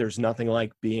because there's nothing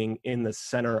like being in the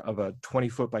center of a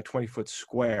 20-foot by 20-foot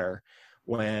square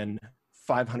when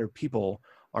 500 people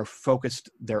are focused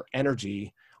their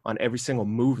energy on every single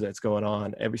move that's going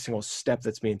on, every single step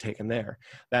that's being taken there.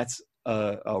 That's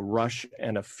a rush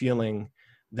and a feeling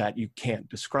that you can't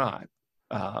describe,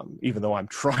 even though I'm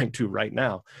trying to right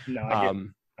now. No,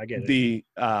 I get it.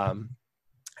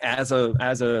 As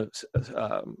a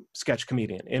sketch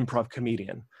comedian, improv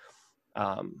comedian,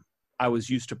 I was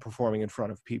used to performing in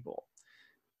front of people.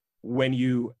 When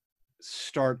you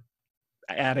start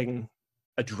adding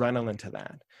adrenaline to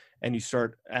that, and you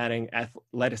start adding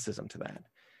athleticism to that,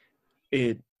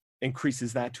 it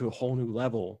increases that to a whole new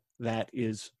level that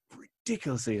is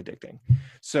ridiculously addicting.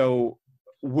 So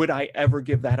would I ever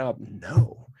give that up?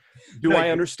 No. Do I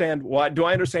understand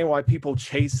why people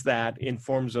chase that in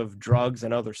forms of drugs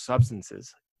and other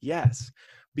substances? Yes,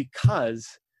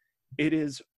 because it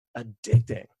is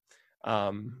addicting.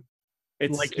 I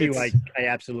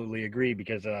absolutely agree,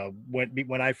 because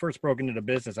when I first broke into the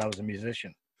business, I was a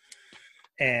musician.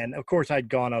 And of course, I'd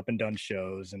gone up and done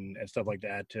shows and stuff like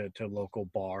that to local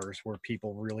bars where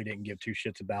people really didn't give two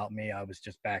shits about me. I was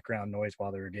just background noise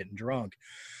while they were getting drunk.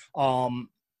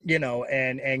 You know,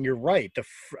 and you're right.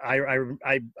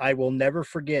 I will never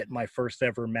forget my first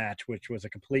ever match, which was a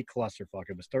complete clusterfuck.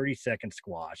 It was 30-second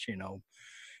squash. You know,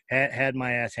 had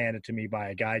my ass handed to me by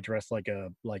a guy dressed like a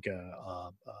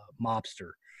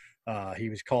mobster. He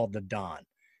was called the Don.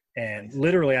 And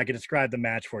literally, I could describe the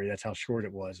match for you. That's how short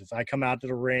it was. I come out to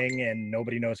the ring, and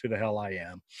nobody knows who the hell I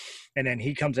am. And then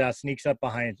he comes out, sneaks up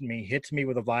behind me, hits me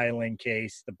with a violin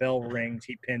case. The bell rings.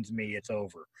 He pins me. It's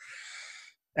over.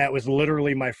 That was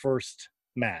literally my first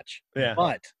match. Yeah.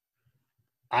 But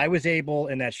I was able,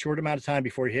 in that short amount of time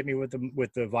before he hit me with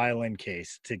the violin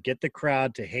case, to get the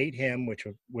crowd to hate him,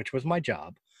 which was my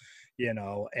job. You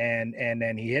know, and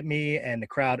then he hit me, and the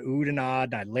crowd oohed and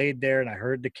awed, and I laid there and I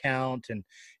heard the count, and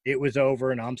it was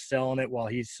over, and I'm selling it while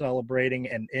he's celebrating.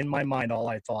 And in my mind, all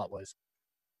I thought was,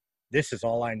 this is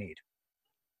all I need.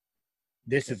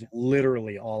 This is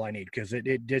literally all I need, because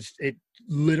it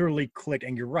literally clicked.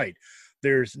 And you're right.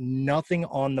 There's nothing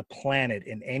on the planet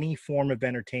in any form of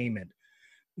entertainment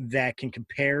that can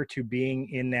compare to being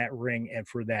in that ring, and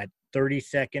for that 30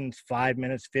 seconds, 5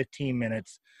 minutes, 15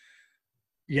 minutes,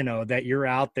 you know, that you're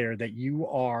out there, that you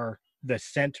are the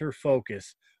center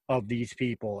focus of these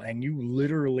people, and you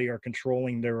literally are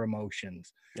controlling their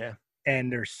emotions. Yeah.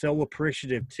 And they're so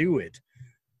appreciative to it.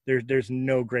 There's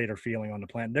no greater feeling on the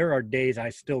planet. There are days I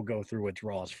still go through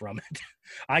withdrawals from it.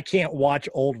 I can't watch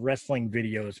old wrestling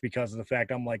videos because of the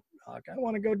fact I'm like, I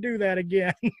want to go do that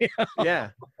again. You know?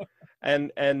 Yeah.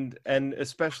 And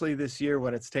especially this year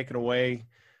when it's taken away,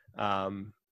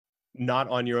 not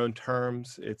on your own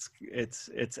terms,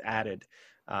 it's added.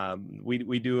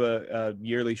 We do a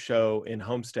yearly show in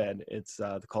Homestead. It's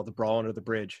called the Brawl Under the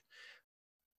Bridge.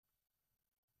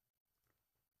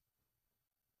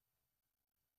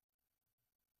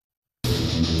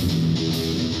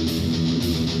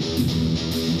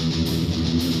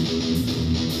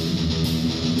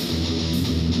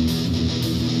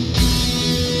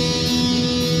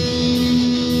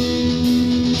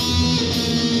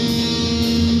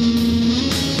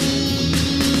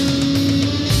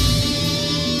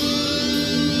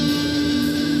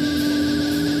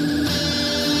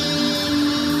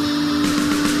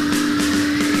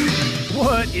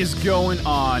 is going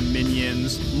on,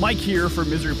 minions? Mike here for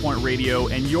Misery Point Radio,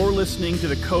 and you're listening to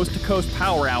the Coast to Coast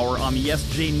Power Hour on the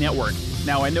SJ Network.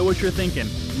 Now, I know what you're thinking.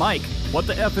 Mike, what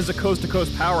the F is a Coast to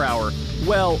Coast Power Hour?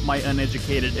 Well, my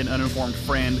uneducated and uninformed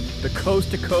friend, the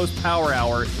Coast to Coast Power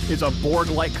Hour is a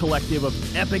Borg-like collective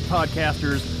of epic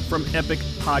podcasters from epic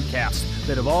podcasts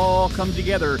that have all come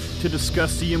together to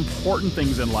discuss the important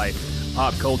things in life.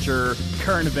 Pop culture,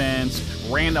 current events,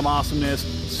 random awesomeness,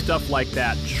 stuff like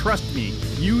that. Trust me,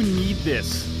 you need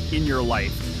this in your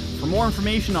life. For more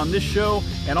information on this show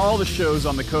and all the shows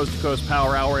on the Coast to Coast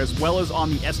Power Hour, as well as on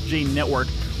the SJ Network,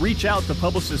 reach out to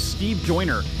publicist Steve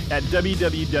Joyner at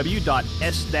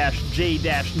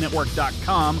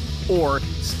www.s-j-network.com or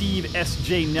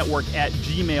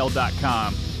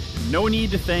stevesjnetwork@gmail.com. No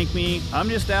need to thank me. I'm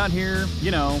just out here,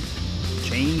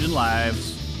 changing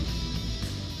lives.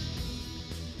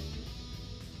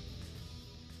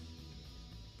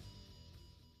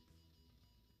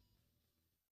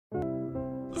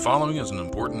 The following is an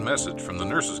important message from the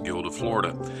Nurses Guild of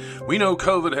Florida. We know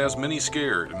COVID has many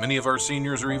scared. Many of our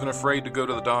seniors are even afraid to go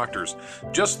to the doctors.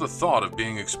 Just the thought of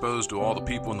being exposed to all the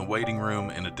people in the waiting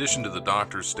room, in addition to the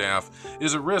doctor's staff,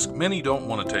 is a risk many don't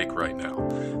want to take right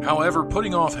now. However,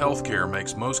 putting off health care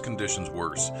makes most conditions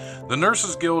worse. The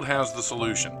Nurses Guild has the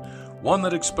solution. One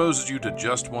that exposes you to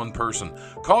just one person.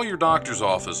 Call your doctor's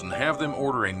office and have them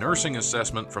order a nursing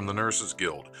assessment from the Nurses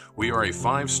Guild. We are a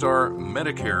 5-star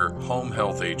Medicare home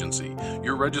health agency.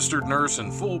 Your registered nurse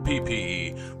in full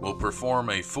PPE will perform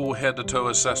a full head-to-toe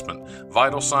assessment,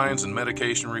 vital signs and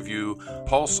medication review,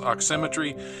 pulse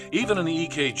oximetry, even an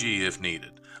EKG if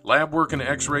needed. Lab work and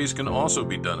x-rays can also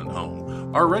be done at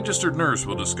home. Our registered nurse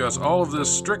will discuss all of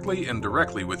this strictly and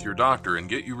directly with your doctor and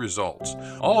get you results.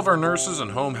 All of our nurses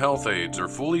and home health aides are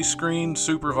fully screened,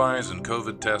 supervised, and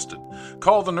COVID tested.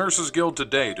 Call the Nurses Guild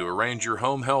today to arrange your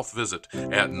home health visit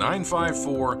at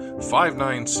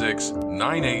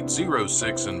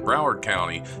 954-596-9806 in Broward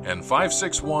County and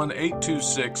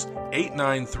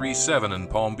 561-826-8937 in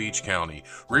Palm Beach County.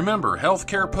 Remember,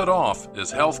 healthcare put off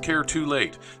is healthcare too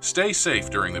late. Stay safe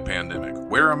during the pandemic.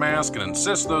 Wear a mask and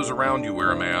insist those around you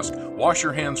wear a mask. Wash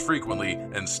your hands frequently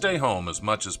and stay home as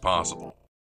much as possible.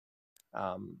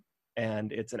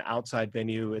 And it's an outside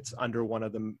venue. It's under one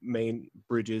of the main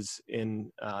bridges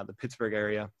in the Pittsburgh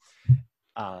area.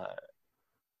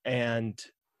 And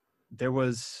there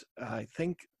was, I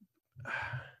think,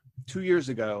 2 years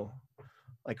ago,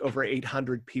 like over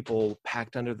 800 people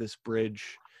packed under this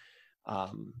bridge.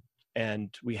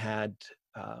 And we had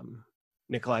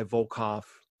Nikolai Volkov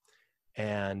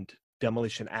and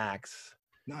Demolition Axe.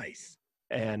 Nice.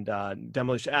 And I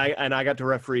got to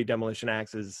referee Demolition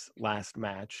Axe's last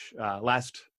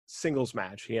singles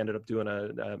match. He ended up doing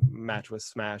a match with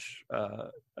Smash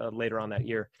later on that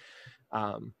year.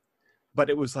 But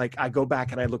it was like, I go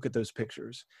back and I look at those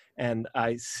pictures and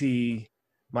I see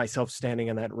myself standing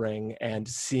in that ring and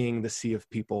seeing the sea of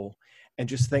people and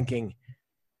just thinking,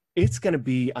 it's going to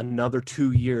be another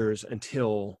 2 years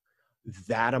until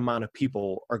that amount of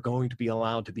people are going to be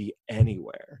allowed to be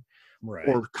anywhere. Right.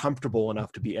 Or comfortable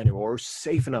enough to be anywhere, or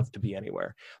safe enough to be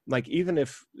anywhere. Like, even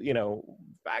if,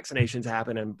 vaccinations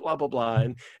happen and blah, blah, blah,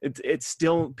 and it's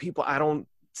still people, I don't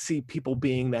see people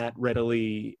being that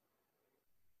readily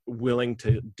willing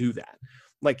to do that.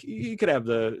 Like, you could have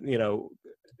the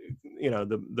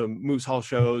Moose Hall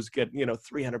shows, get,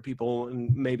 300 people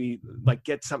and maybe like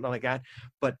get something like that.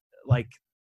 But like,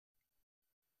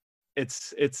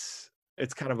 it's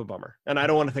kind of a bummer, and I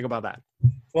don't want to think about that.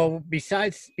 Well,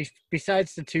 besides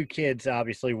the two kids,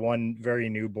 obviously one very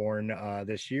newborn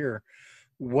this year,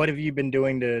 what have you been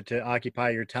doing to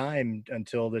occupy your time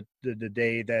until the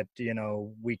day that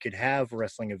we could have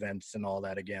wrestling events and all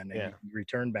that again, and you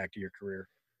return back to your career?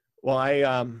 Well,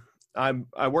 I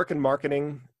work in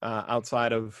marketing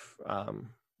outside of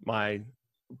my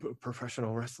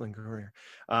professional wrestling career,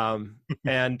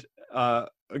 and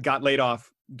got laid off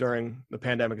during the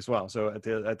pandemic as well. So at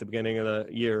the beginning of the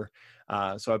year,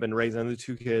 so I've been raising the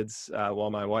two kids while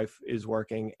my wife is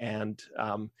working. And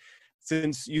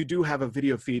since you do have a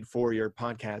video feed for your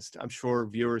podcast, I'm sure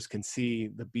viewers can see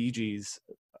the Bee Gees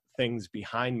things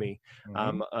behind me. Mm-hmm.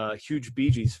 I'm a huge Bee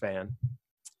Gees fan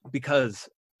because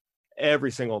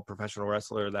every single professional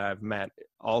wrestler that I've met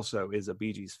also is a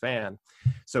Bee Gees fan.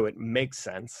 So it makes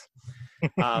sense.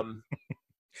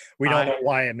 We don't know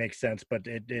why it makes sense, but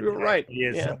it right.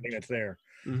 is something that's there.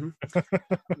 Mm-hmm.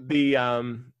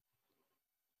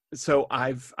 So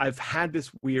I've had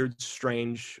this weird,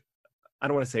 strange, I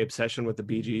don't want to say obsession with the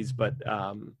Bee Gees, but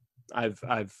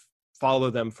I've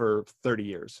followed them for 30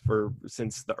 years,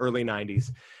 since the early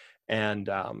 90s. And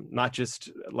not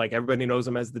just like everybody knows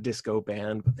them as the disco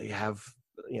band, but they have,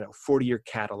 40-year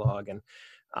catalog, and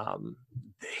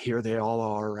here they all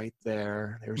are right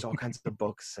there. There's all kinds of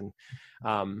books, and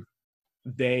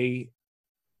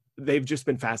they've just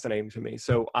been fascinating to me.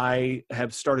 So I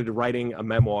have started writing a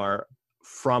memoir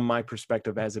from my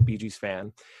perspective as a Bee Gees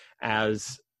fan,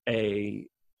 as a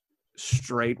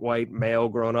straight white male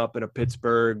grown up in a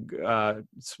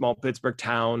small Pittsburgh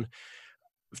town,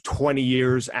 20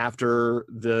 years after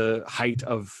the height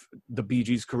of the Bee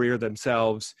Gees career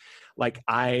themselves. Like,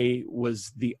 I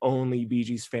was the only Bee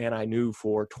Gees fan I knew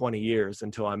for 20 years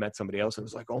until I met somebody else and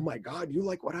was like, oh my God, you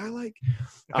like what I like?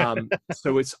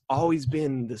 So it's always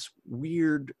been this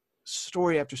weird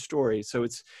story after story. So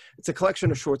it's a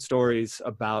collection of short stories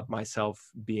about myself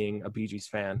being a Bee Gees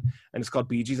fan, and it's called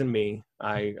Bee Gees and Me.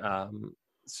 I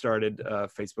started a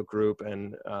Facebook group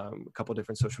and a couple of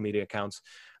different social media accounts.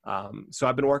 So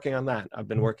I've been working on that. I've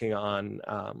been working on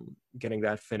getting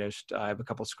that finished. I have a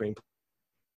couple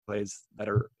screenplays that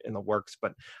are in the works,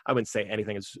 but I wouldn't say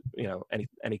anything is,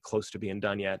 any close to being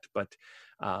done yet. But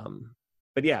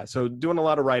yeah, so doing a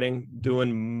lot of writing,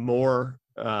 doing more.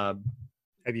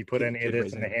 Have you put any of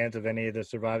this in the hands of any of the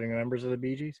surviving members of the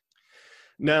Bee Gees?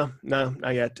 No,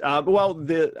 not yet. Well,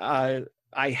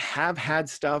 I have had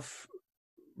stuff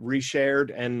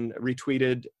reshared and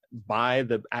retweeted by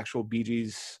the actual Bee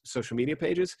Gees social media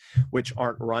pages, which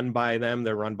aren't run by them.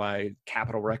 They're run by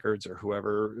Capitol Records or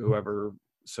whoever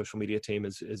social media team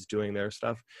is doing their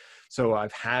stuff. So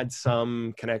I've had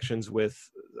some connections with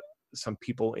some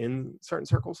people in certain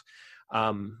circles,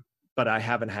 but I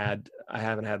haven't had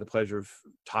the pleasure of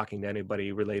talking to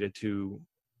anybody related to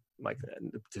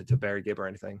to Barry Gibb or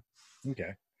anything.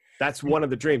 Okay. That's one of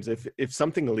the dreams. If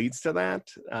something leads to that,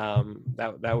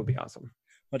 that would be awesome.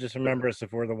 Well, just remember us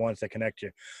if we're the ones that connect you.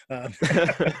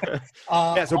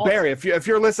 Yeah. So Barry, if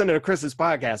you're listening to Chris's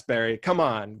podcast, Barry, come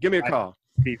on, give me a call.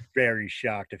 I'd be very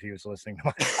shocked if he was listening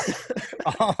to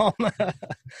my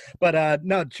But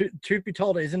no, truth be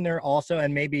told, isn't there also,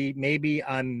 and maybe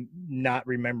I'm not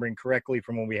remembering correctly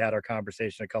from when we had our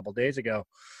conversation a couple days ago,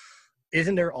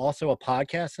 isn't there also a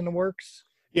podcast in the works?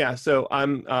 Yeah, so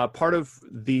I'm part of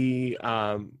the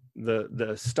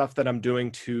stuff that I'm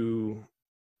doing to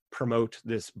promote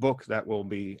this book that will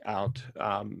be out.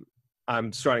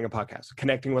 I'm starting a podcast,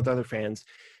 connecting with other fans,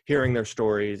 hearing their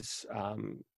stories,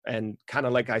 and kind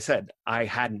of like I said, I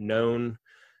hadn't known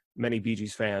many Bee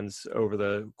Gees fans over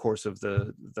the course of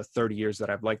the 30 years that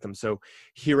I've liked them. So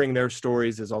hearing their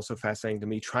stories is also fascinating to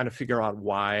me, trying to figure out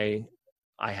why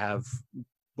I have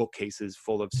bookcases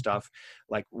full of stuff,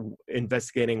 like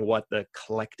investigating what the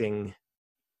collecting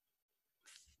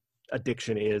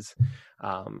addiction is.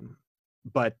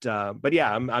 But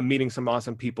yeah, I'm meeting some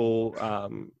awesome people,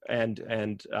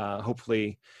 and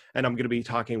hopefully, and I'm going to be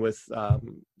talking with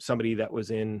somebody that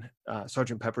was in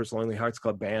Sgt. Pepper's Lonely Hearts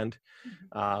Club Band.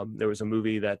 There was a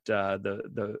movie that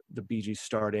the Bee Gees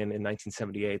starred in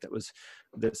 1978 that was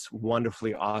this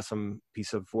wonderfully awesome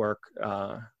piece of work.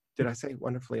 Did I say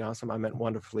wonderfully awesome? I meant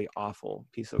wonderfully awful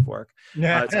piece of work.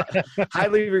 It's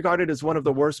highly regarded as one of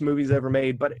the worst movies ever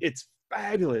made, but it's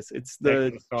fabulous. It's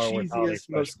the cheesiest,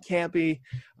 most campy.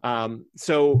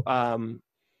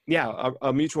 Yeah,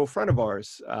 a mutual friend of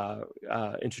ours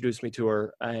introduced me to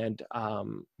her, and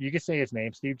you can say his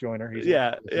name, Steve Joyner.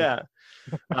 Yeah.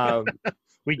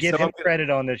 We give him credit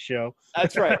on this show.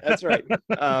 That's right.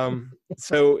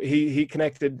 So he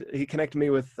connected me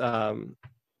with a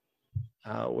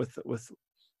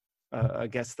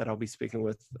guest that I'll be speaking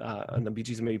with on the Bee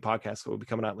Gees and Me podcast that will be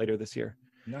coming out later this year.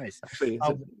 Nice. Actually,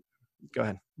 go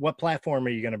ahead. What platform are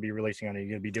you going to be releasing on? Are you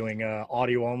going to be doing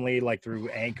audio only, like through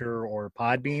Anchor or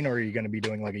Podbean, or are you going to be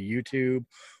doing like a YouTube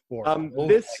or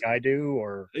like I do?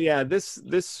 Or this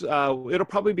it'll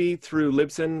probably be through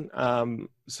Libsyn.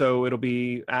 So it'll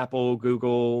be Apple,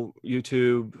 Google,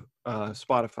 YouTube,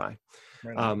 Spotify.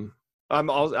 Right.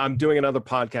 I'm doing another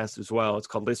podcast as well. It's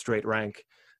called List Rate Rank.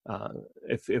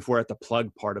 If we're at the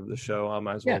plug part of the show, I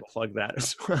might as well plug that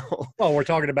as well. Well, we're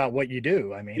talking about what you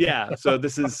do. I mean, yeah. So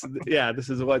this is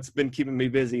what's been keeping me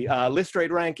busy. List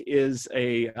Rate Rank is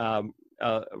a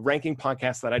ranking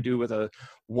podcast that I do with a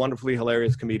wonderfully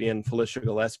hilarious comedian, Felicia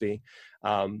Gillespie.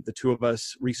 The two of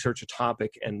us research a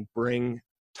topic and bring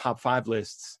top 5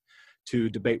 lists to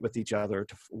debate with each other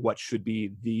to what should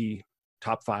be the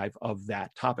top 5 of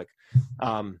that topic.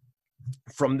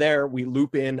 From there, we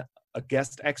loop in a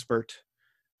guest expert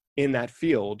in that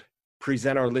field,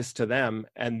 present our list to them,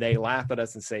 and they laugh at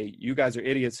us and say, you guys are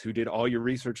idiots who did all your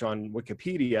research on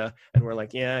Wikipedia. And we're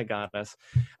like, yeah, I got us.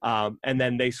 And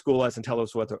then they school us and tell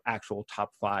us what the actual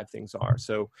top 5 things are.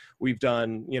 So we've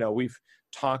done, we've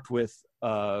talked with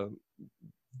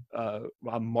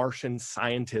a Martian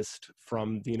scientist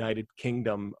from the United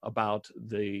Kingdom about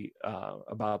the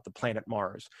planet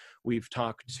Mars. We've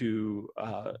talked to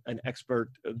an expert.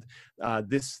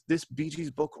 This Bee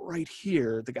Gees book right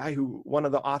here, the guy one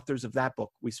of the authors of that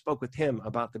book, we spoke with him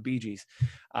about the Bee Gees.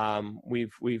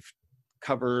 We've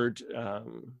covered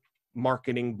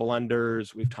marketing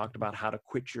blunders. We've talked about how to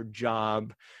quit your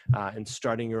job and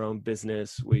starting your own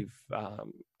business. We've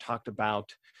talked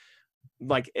about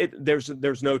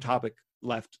there's no topic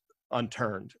left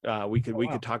unturned. We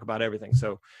could talk about everything.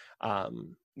 So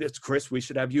it's Chris, we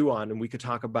should have you on, and we could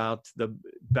talk about the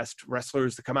best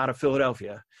wrestlers to come out of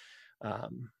Philadelphia,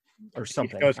 or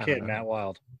something. East Coast Kid, Matt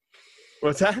Wild.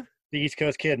 What's that? The East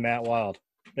Coast Kid, Matt Wild.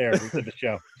 There, we did the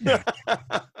show.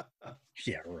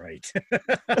 Yeah, right.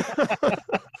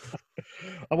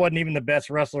 I wasn't even the best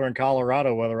wrestler in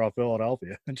Colorado, whether off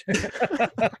Philadelphia.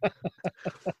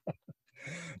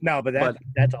 No, but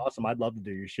that's awesome. I'd love to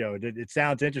do your show. It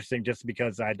sounds interesting just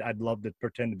because I'd love to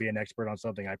pretend to be an expert on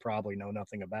something I probably know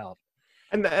nothing about.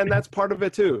 And that's part of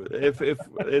it too. If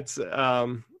it's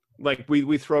like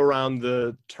we throw around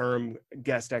the term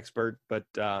guest expert, but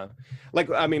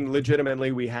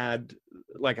legitimately we had,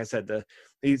 like I said,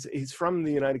 he's from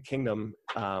the United Kingdom,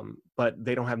 but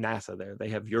they don't have NASA there. They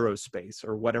have Eurospace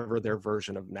or whatever their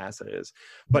version of NASA is.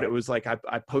 But it was like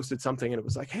I posted something and it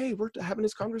was like, hey, we're having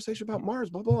this conversation about Mars,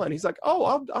 blah blah. And he's like,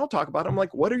 oh, I'll talk about it. I'm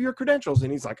like, what are your credentials?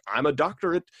 And he's like, I'm a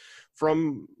doctorate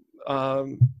from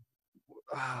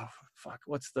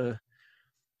what's the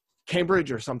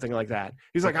Cambridge or something like that.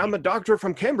 He's like, I'm a doctor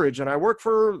from Cambridge and I work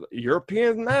for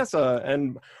European NASA,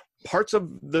 and parts of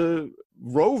the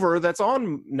rover that's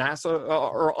on NASA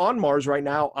or on Mars right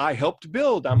now I helped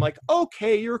build. I'm like,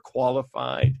 okay, you're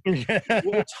qualified.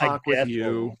 We'll talk with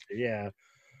you. Yeah.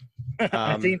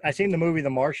 I seen the movie The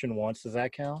Martian once. Does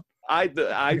that count? I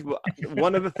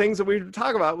one of the things that we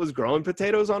talk about was growing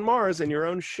potatoes on Mars and your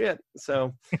own shit.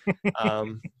 So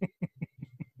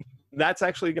that's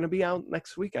actually going to be out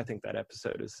next week. I think that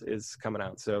episode is coming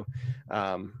out. So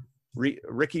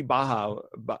Ricky Bahia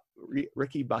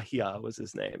was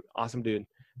his name. Awesome dude.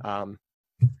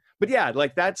 But yeah,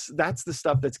 like that's the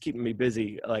stuff that's keeping me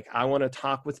busy. Like I want to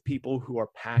talk with people who are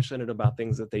passionate about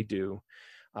things that they do,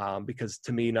 because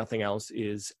to me, nothing else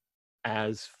is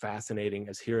as fascinating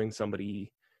as hearing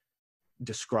somebody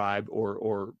describe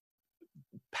or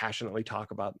passionately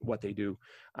talk about what they do.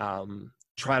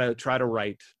 Try to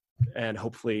write and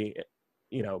hopefully,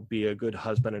 be a good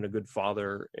husband and a good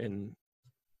father in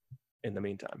the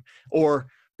meantime, or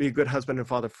be a good husband and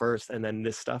father first, and then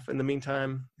this stuff in the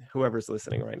meantime. Whoever's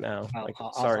listening right now,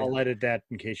 I'll edit that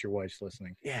in case your wife's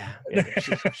listening. Yeah,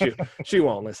 she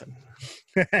won't listen.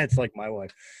 It's like my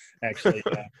wife, actually.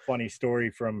 Funny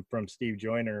story from Steve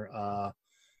Joyner.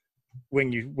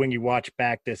 When you watch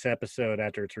back this episode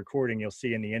after it's recording, you'll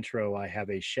see in the intro I have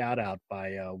a shout out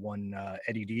by one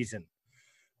Eddie Deason,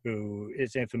 who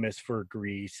is infamous for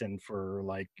Grease and for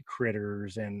like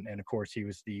Critters, and of course he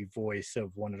was the voice of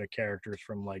one of the characters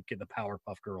from like the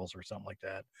Powerpuff Girls or something like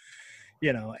that,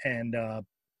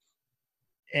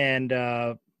 and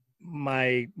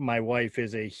my wife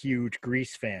is a huge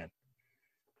Grease fan,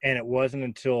 and it wasn't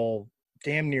until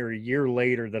damn near a year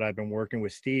later that I've been working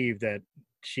with Steve that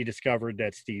she discovered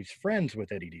that Steve's friends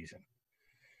with Eddie Deason.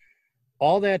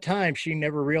 All that time, she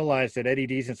never realized that Eddie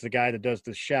Deason's the guy that does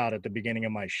the shout at the beginning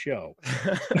of my show.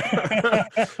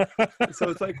 So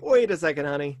it's like, wait a second,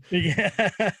 honey. Yeah.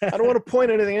 I don't want to point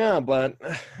anything out, but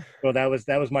well, that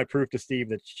was my proof to Steve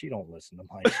that she don't listen to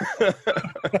my show.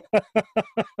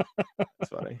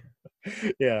 That's funny.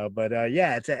 Yeah, but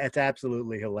it's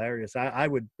absolutely hilarious.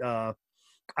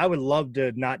 I would love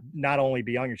to not only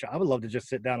be on your show. I would love to just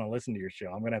sit down and listen to your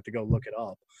show. I'm gonna have to go look it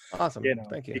up. Awesome.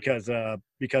 Thank you. Because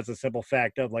the simple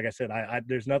fact of, like I said, I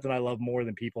there's nothing I love more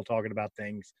than people talking about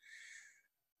things.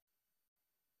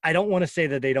 I don't want to say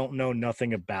that they don't know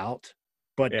nothing about,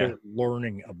 but they're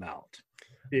learning about.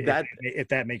 If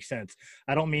that makes sense.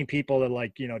 I don't mean people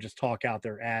that just talk out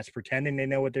their ass pretending they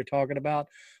know what they're talking about.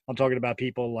 I'm talking about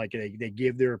people like they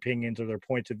give their opinions or their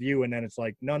points of view, and then it's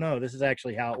like, no, this is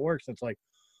actually how it works. And it's like,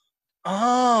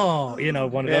 oh,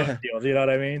 one of those deals. You know what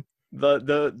I mean?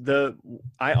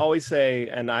 I always say,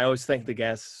 and I always thank the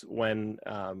guests when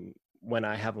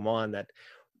I have them on, that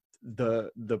the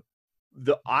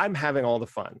I'm having all the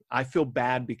fun. I feel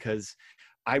bad because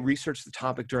I research the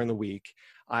topic during the week.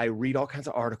 I read all kinds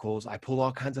of articles. I pull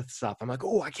all kinds of stuff. I'm like,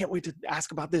 oh, I can't wait to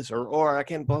ask about this, or I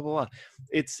can't blah, blah, blah.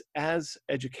 It's as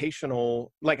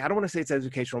educational. Like, I don't want to say it's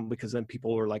educational because then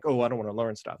people are like, oh, I don't want to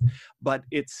learn stuff. But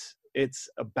it's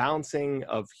a balancing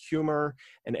of humor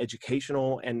and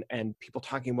educational and people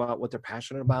talking about what they're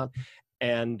passionate about.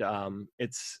 and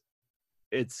it's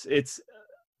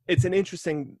an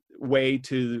interesting way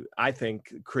to, I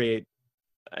think, create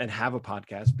and have a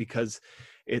podcast, because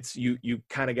it's you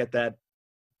kind of get that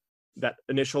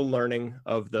initial learning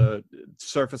of the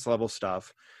surface level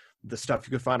stuff, the stuff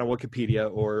you could find on Wikipedia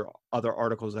or other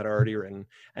articles that are already written,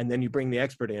 and then you bring the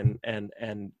expert in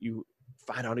and you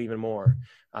find out even more.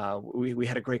 We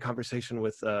had a great conversation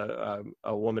with a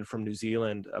woman from New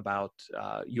Zealand about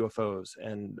UFOs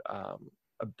and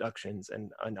abductions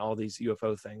and all these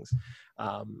UFO things.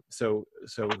 So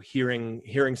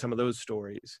hearing some of those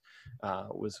stories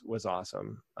was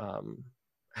awesome.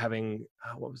 Having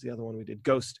what was the other one we did?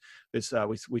 Ghost.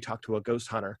 We talked to a ghost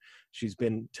hunter. She's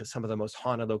been to some of the most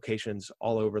haunted locations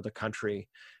all over the country,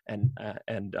 and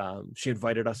she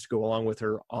invited us to go along with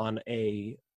her on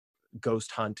a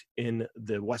ghost hunt in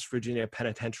the West Virginia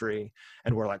Penitentiary,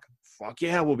 and we're like, fuck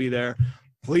yeah, we'll be there.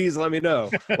 Please let me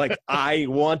know. Like, I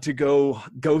want to go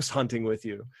ghost hunting with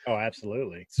you. Oh,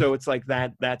 absolutely. So it's like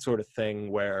that sort of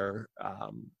thing where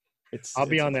I'll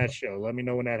be on that show. Let me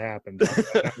know when that happens.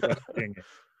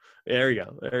 There you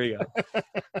go.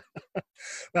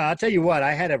 Well, I'll tell you what,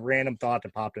 I had a random thought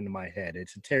that popped into my head.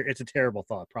 It's a terrible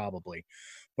thought, probably,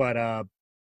 but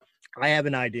I have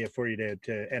an idea for you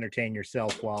to entertain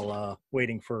yourself while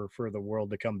waiting for the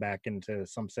world to come back into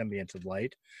some semblance of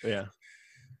light. Yeah.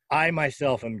 I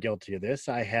myself am guilty of this.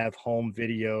 I have home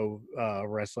video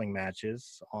wrestling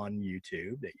matches on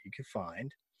YouTube that you can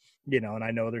find, and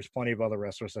I know there's plenty of other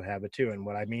wrestlers that have it too. And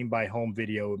what I mean by home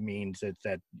video means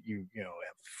that you know,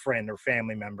 a friend or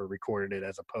family member recorded it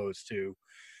as opposed to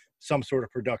some sort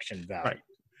of production value. Right.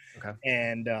 Okay.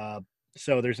 And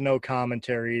so there's no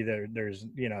commentary. There's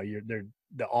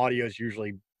the audio is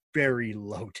usually very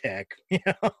low tech.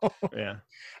 Yeah.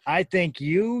 I think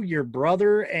you, your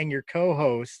brother, and your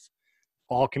co-host,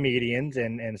 all comedians,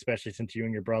 and especially since you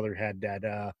and your brother had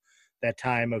that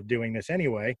time of doing this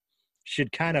anyway,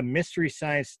 should kind of Mystery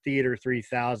Science Theater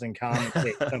 3000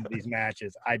 commentate some of these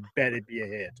matches. I bet it'd be a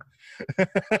hit.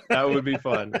 That would be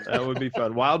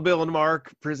fun. Wild Bill and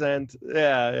Mark present.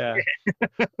 Yeah.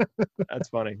 That's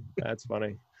funny.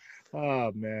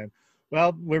 Oh, man.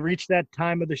 Well, we reached that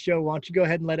time of the show. Why don't you go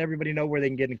ahead and let everybody know where they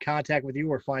can get in contact with you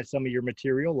or find some of your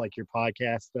material, like your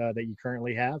podcast that you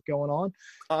currently have going on.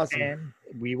 Awesome. And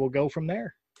we will go from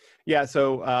there. Yeah.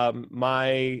 So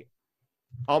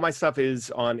all my stuff is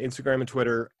on Instagram and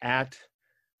Twitter at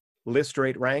List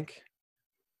Rate Rank,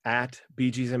 at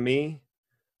BG's and Me,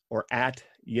 or at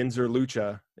Yinzer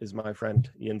Lucha is my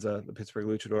friend Yinza, the Pittsburgh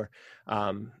Luchador.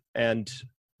 And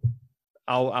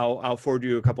I'll forward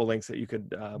you a couple links that you could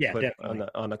put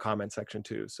on the comment section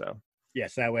too. So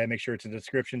yes, that way I make sure it's in the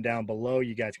description down below.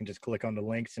 You guys can just click on the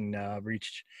links and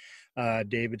reach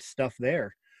David's stuff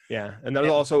there. Yeah, and there's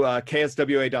also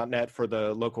kswa.net for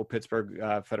the local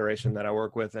Pittsburgh federation that I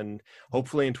work with, and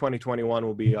hopefully in 2021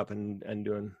 we'll be up and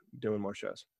doing more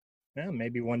shows. Yeah,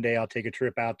 maybe one day I'll take a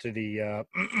trip out to the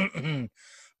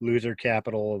loser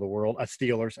capital of the world,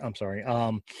 Steelers. I'm sorry.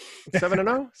 7-0,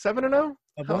 7-0.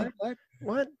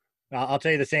 What? I'll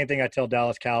tell you the same thing I tell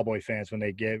Dallas Cowboy fans when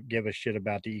they give a shit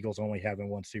about the Eagles only having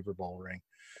one Super Bowl ring.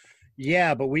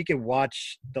 Yeah, but we could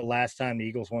watch the last time the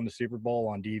Eagles won the Super Bowl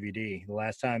on DVD. The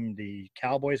last time the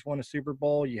Cowboys won a Super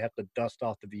Bowl, you have to dust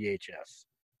off the VHS.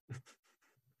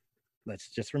 Let's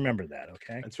just remember that,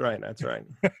 okay? That's right.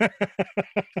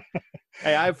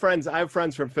 Hey, I have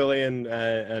friends from Philly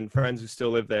and friends who still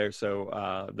live there. So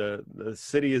the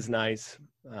city is nice.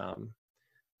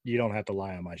 You don't have to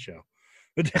lie on my show.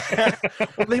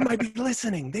 Well, they might be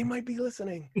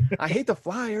listening. I hate the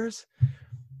Flyers.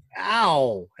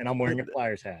 Ow! And I'm wearing a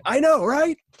Flyers hat. I know,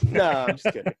 right? No, I'm just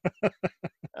kidding.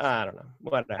 I don't know.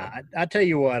 Whatever. I tell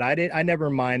you what, I never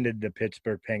minded the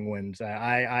Pittsburgh Penguins.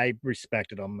 I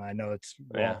respected them. I know it's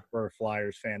for a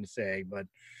Flyers fan to say, but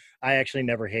I actually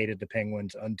never hated the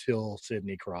Penguins until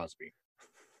Sidney Crosby.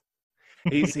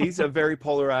 He's a very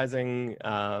polarizing.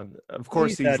 Of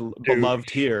course, he's beloved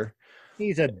here.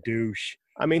 He's a douche.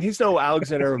 I mean, he's no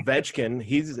Alexander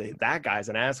Ovechkin. That guy's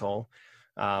an asshole.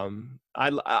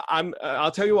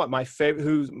 I'll tell you what,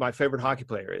 who my favorite hockey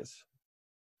player is.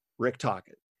 Rick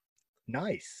Tocchet.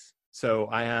 Nice. So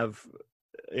I have,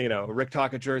 Rick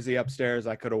Tocchet jersey upstairs.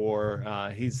 I could have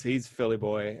wore. He's Philly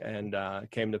boy and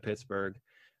came to Pittsburgh.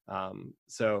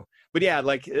 But yeah,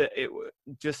 like it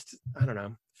just, I don't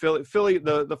know. Philly,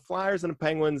 the Flyers and the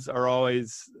Penguins are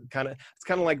always it's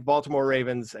kind of like Baltimore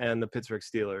Ravens and the Pittsburgh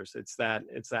Steelers. It's that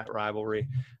rivalry.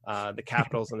 The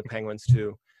Capitals and the Penguins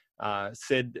too.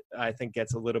 Sid, I think,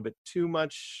 gets a little bit too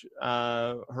much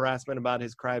harassment about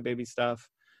his crybaby stuff.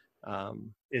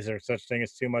 Is there such thing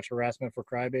as too much harassment for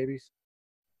crybabies?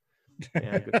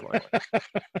 Yeah, good point.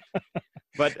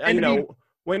 But And you know,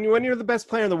 when you're the best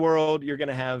player in the world, you're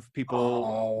gonna have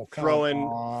people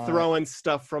throwing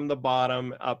stuff from the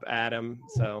bottom up at him.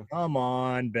 So come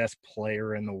on, best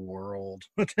player in the world.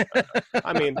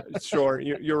 I mean, sure,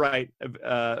 you're right.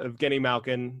 Evgeny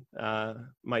Malkin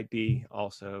might be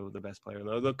also the best player,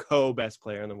 the co-best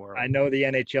player in the world. I know the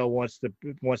NHL wants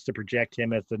to project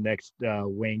him as the next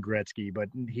Wayne Gretzky, but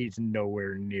he's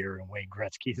nowhere near Wayne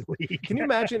Gretzky's league. Can you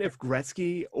imagine if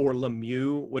Gretzky or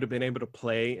Lemieux would have been able to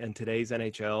play in today's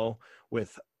NHL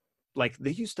with, like,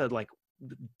 they used to like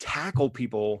tackle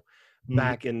people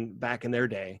back in their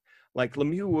day. Like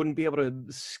Lemieux wouldn't be able to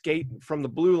skate from the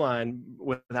blue line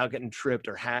without getting tripped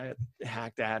or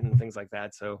hacked at and things like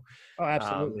that. So, oh,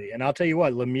 absolutely. And I'll tell you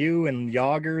what, Lemieux and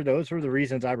Yager, those were the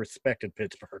reasons I respected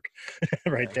Pittsburgh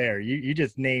right there. You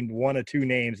just named one or two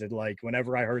names that, like,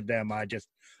 whenever I heard them,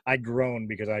 I groaned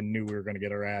because I knew we were going to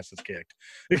get our asses kicked.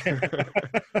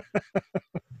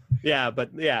 Yeah, but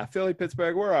yeah, Philly,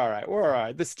 Pittsburgh, we're all right. We're all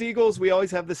right. The Steagles, we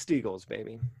always have the Steagles,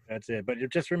 baby. That's it. But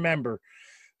just remember,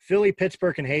 Philly,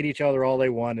 Pittsburgh can hate each other all they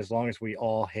want as long as we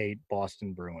all hate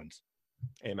Boston Bruins.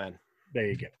 Amen. There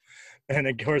you go. And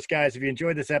of course, guys, if you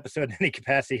enjoyed this episode in any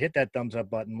capacity, hit that thumbs up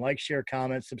button, like, share,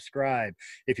 comment, subscribe.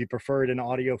 If you prefer it in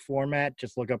audio format,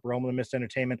 just look up Rome of the Mist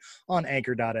Entertainment on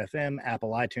Anchor.fm,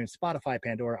 Apple, iTunes, Spotify,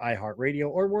 Pandora, iHeartRadio,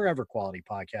 or wherever quality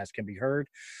podcasts can be heard.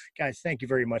 Guys, thank you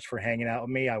very much for hanging out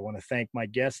with me. I want to thank my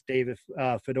guest, David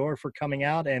Fedor, for coming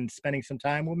out and spending some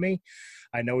time with me.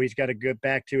 I know he's got to get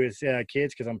back to his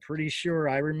kids because I'm pretty sure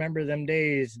I remember them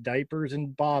days. Diapers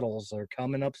and bottles are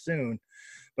coming up soon.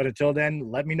 But until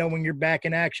then, let me know when you're back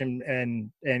in action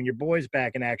and your boy's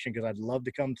back in action, because I'd love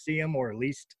to come see him, or at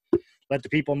least let the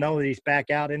people know that he's back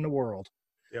out in the world.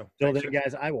 Yeah. Till then,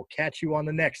 guys, I will catch you on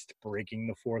the next Breaking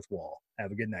the Fourth Wall.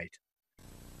 Have a good night.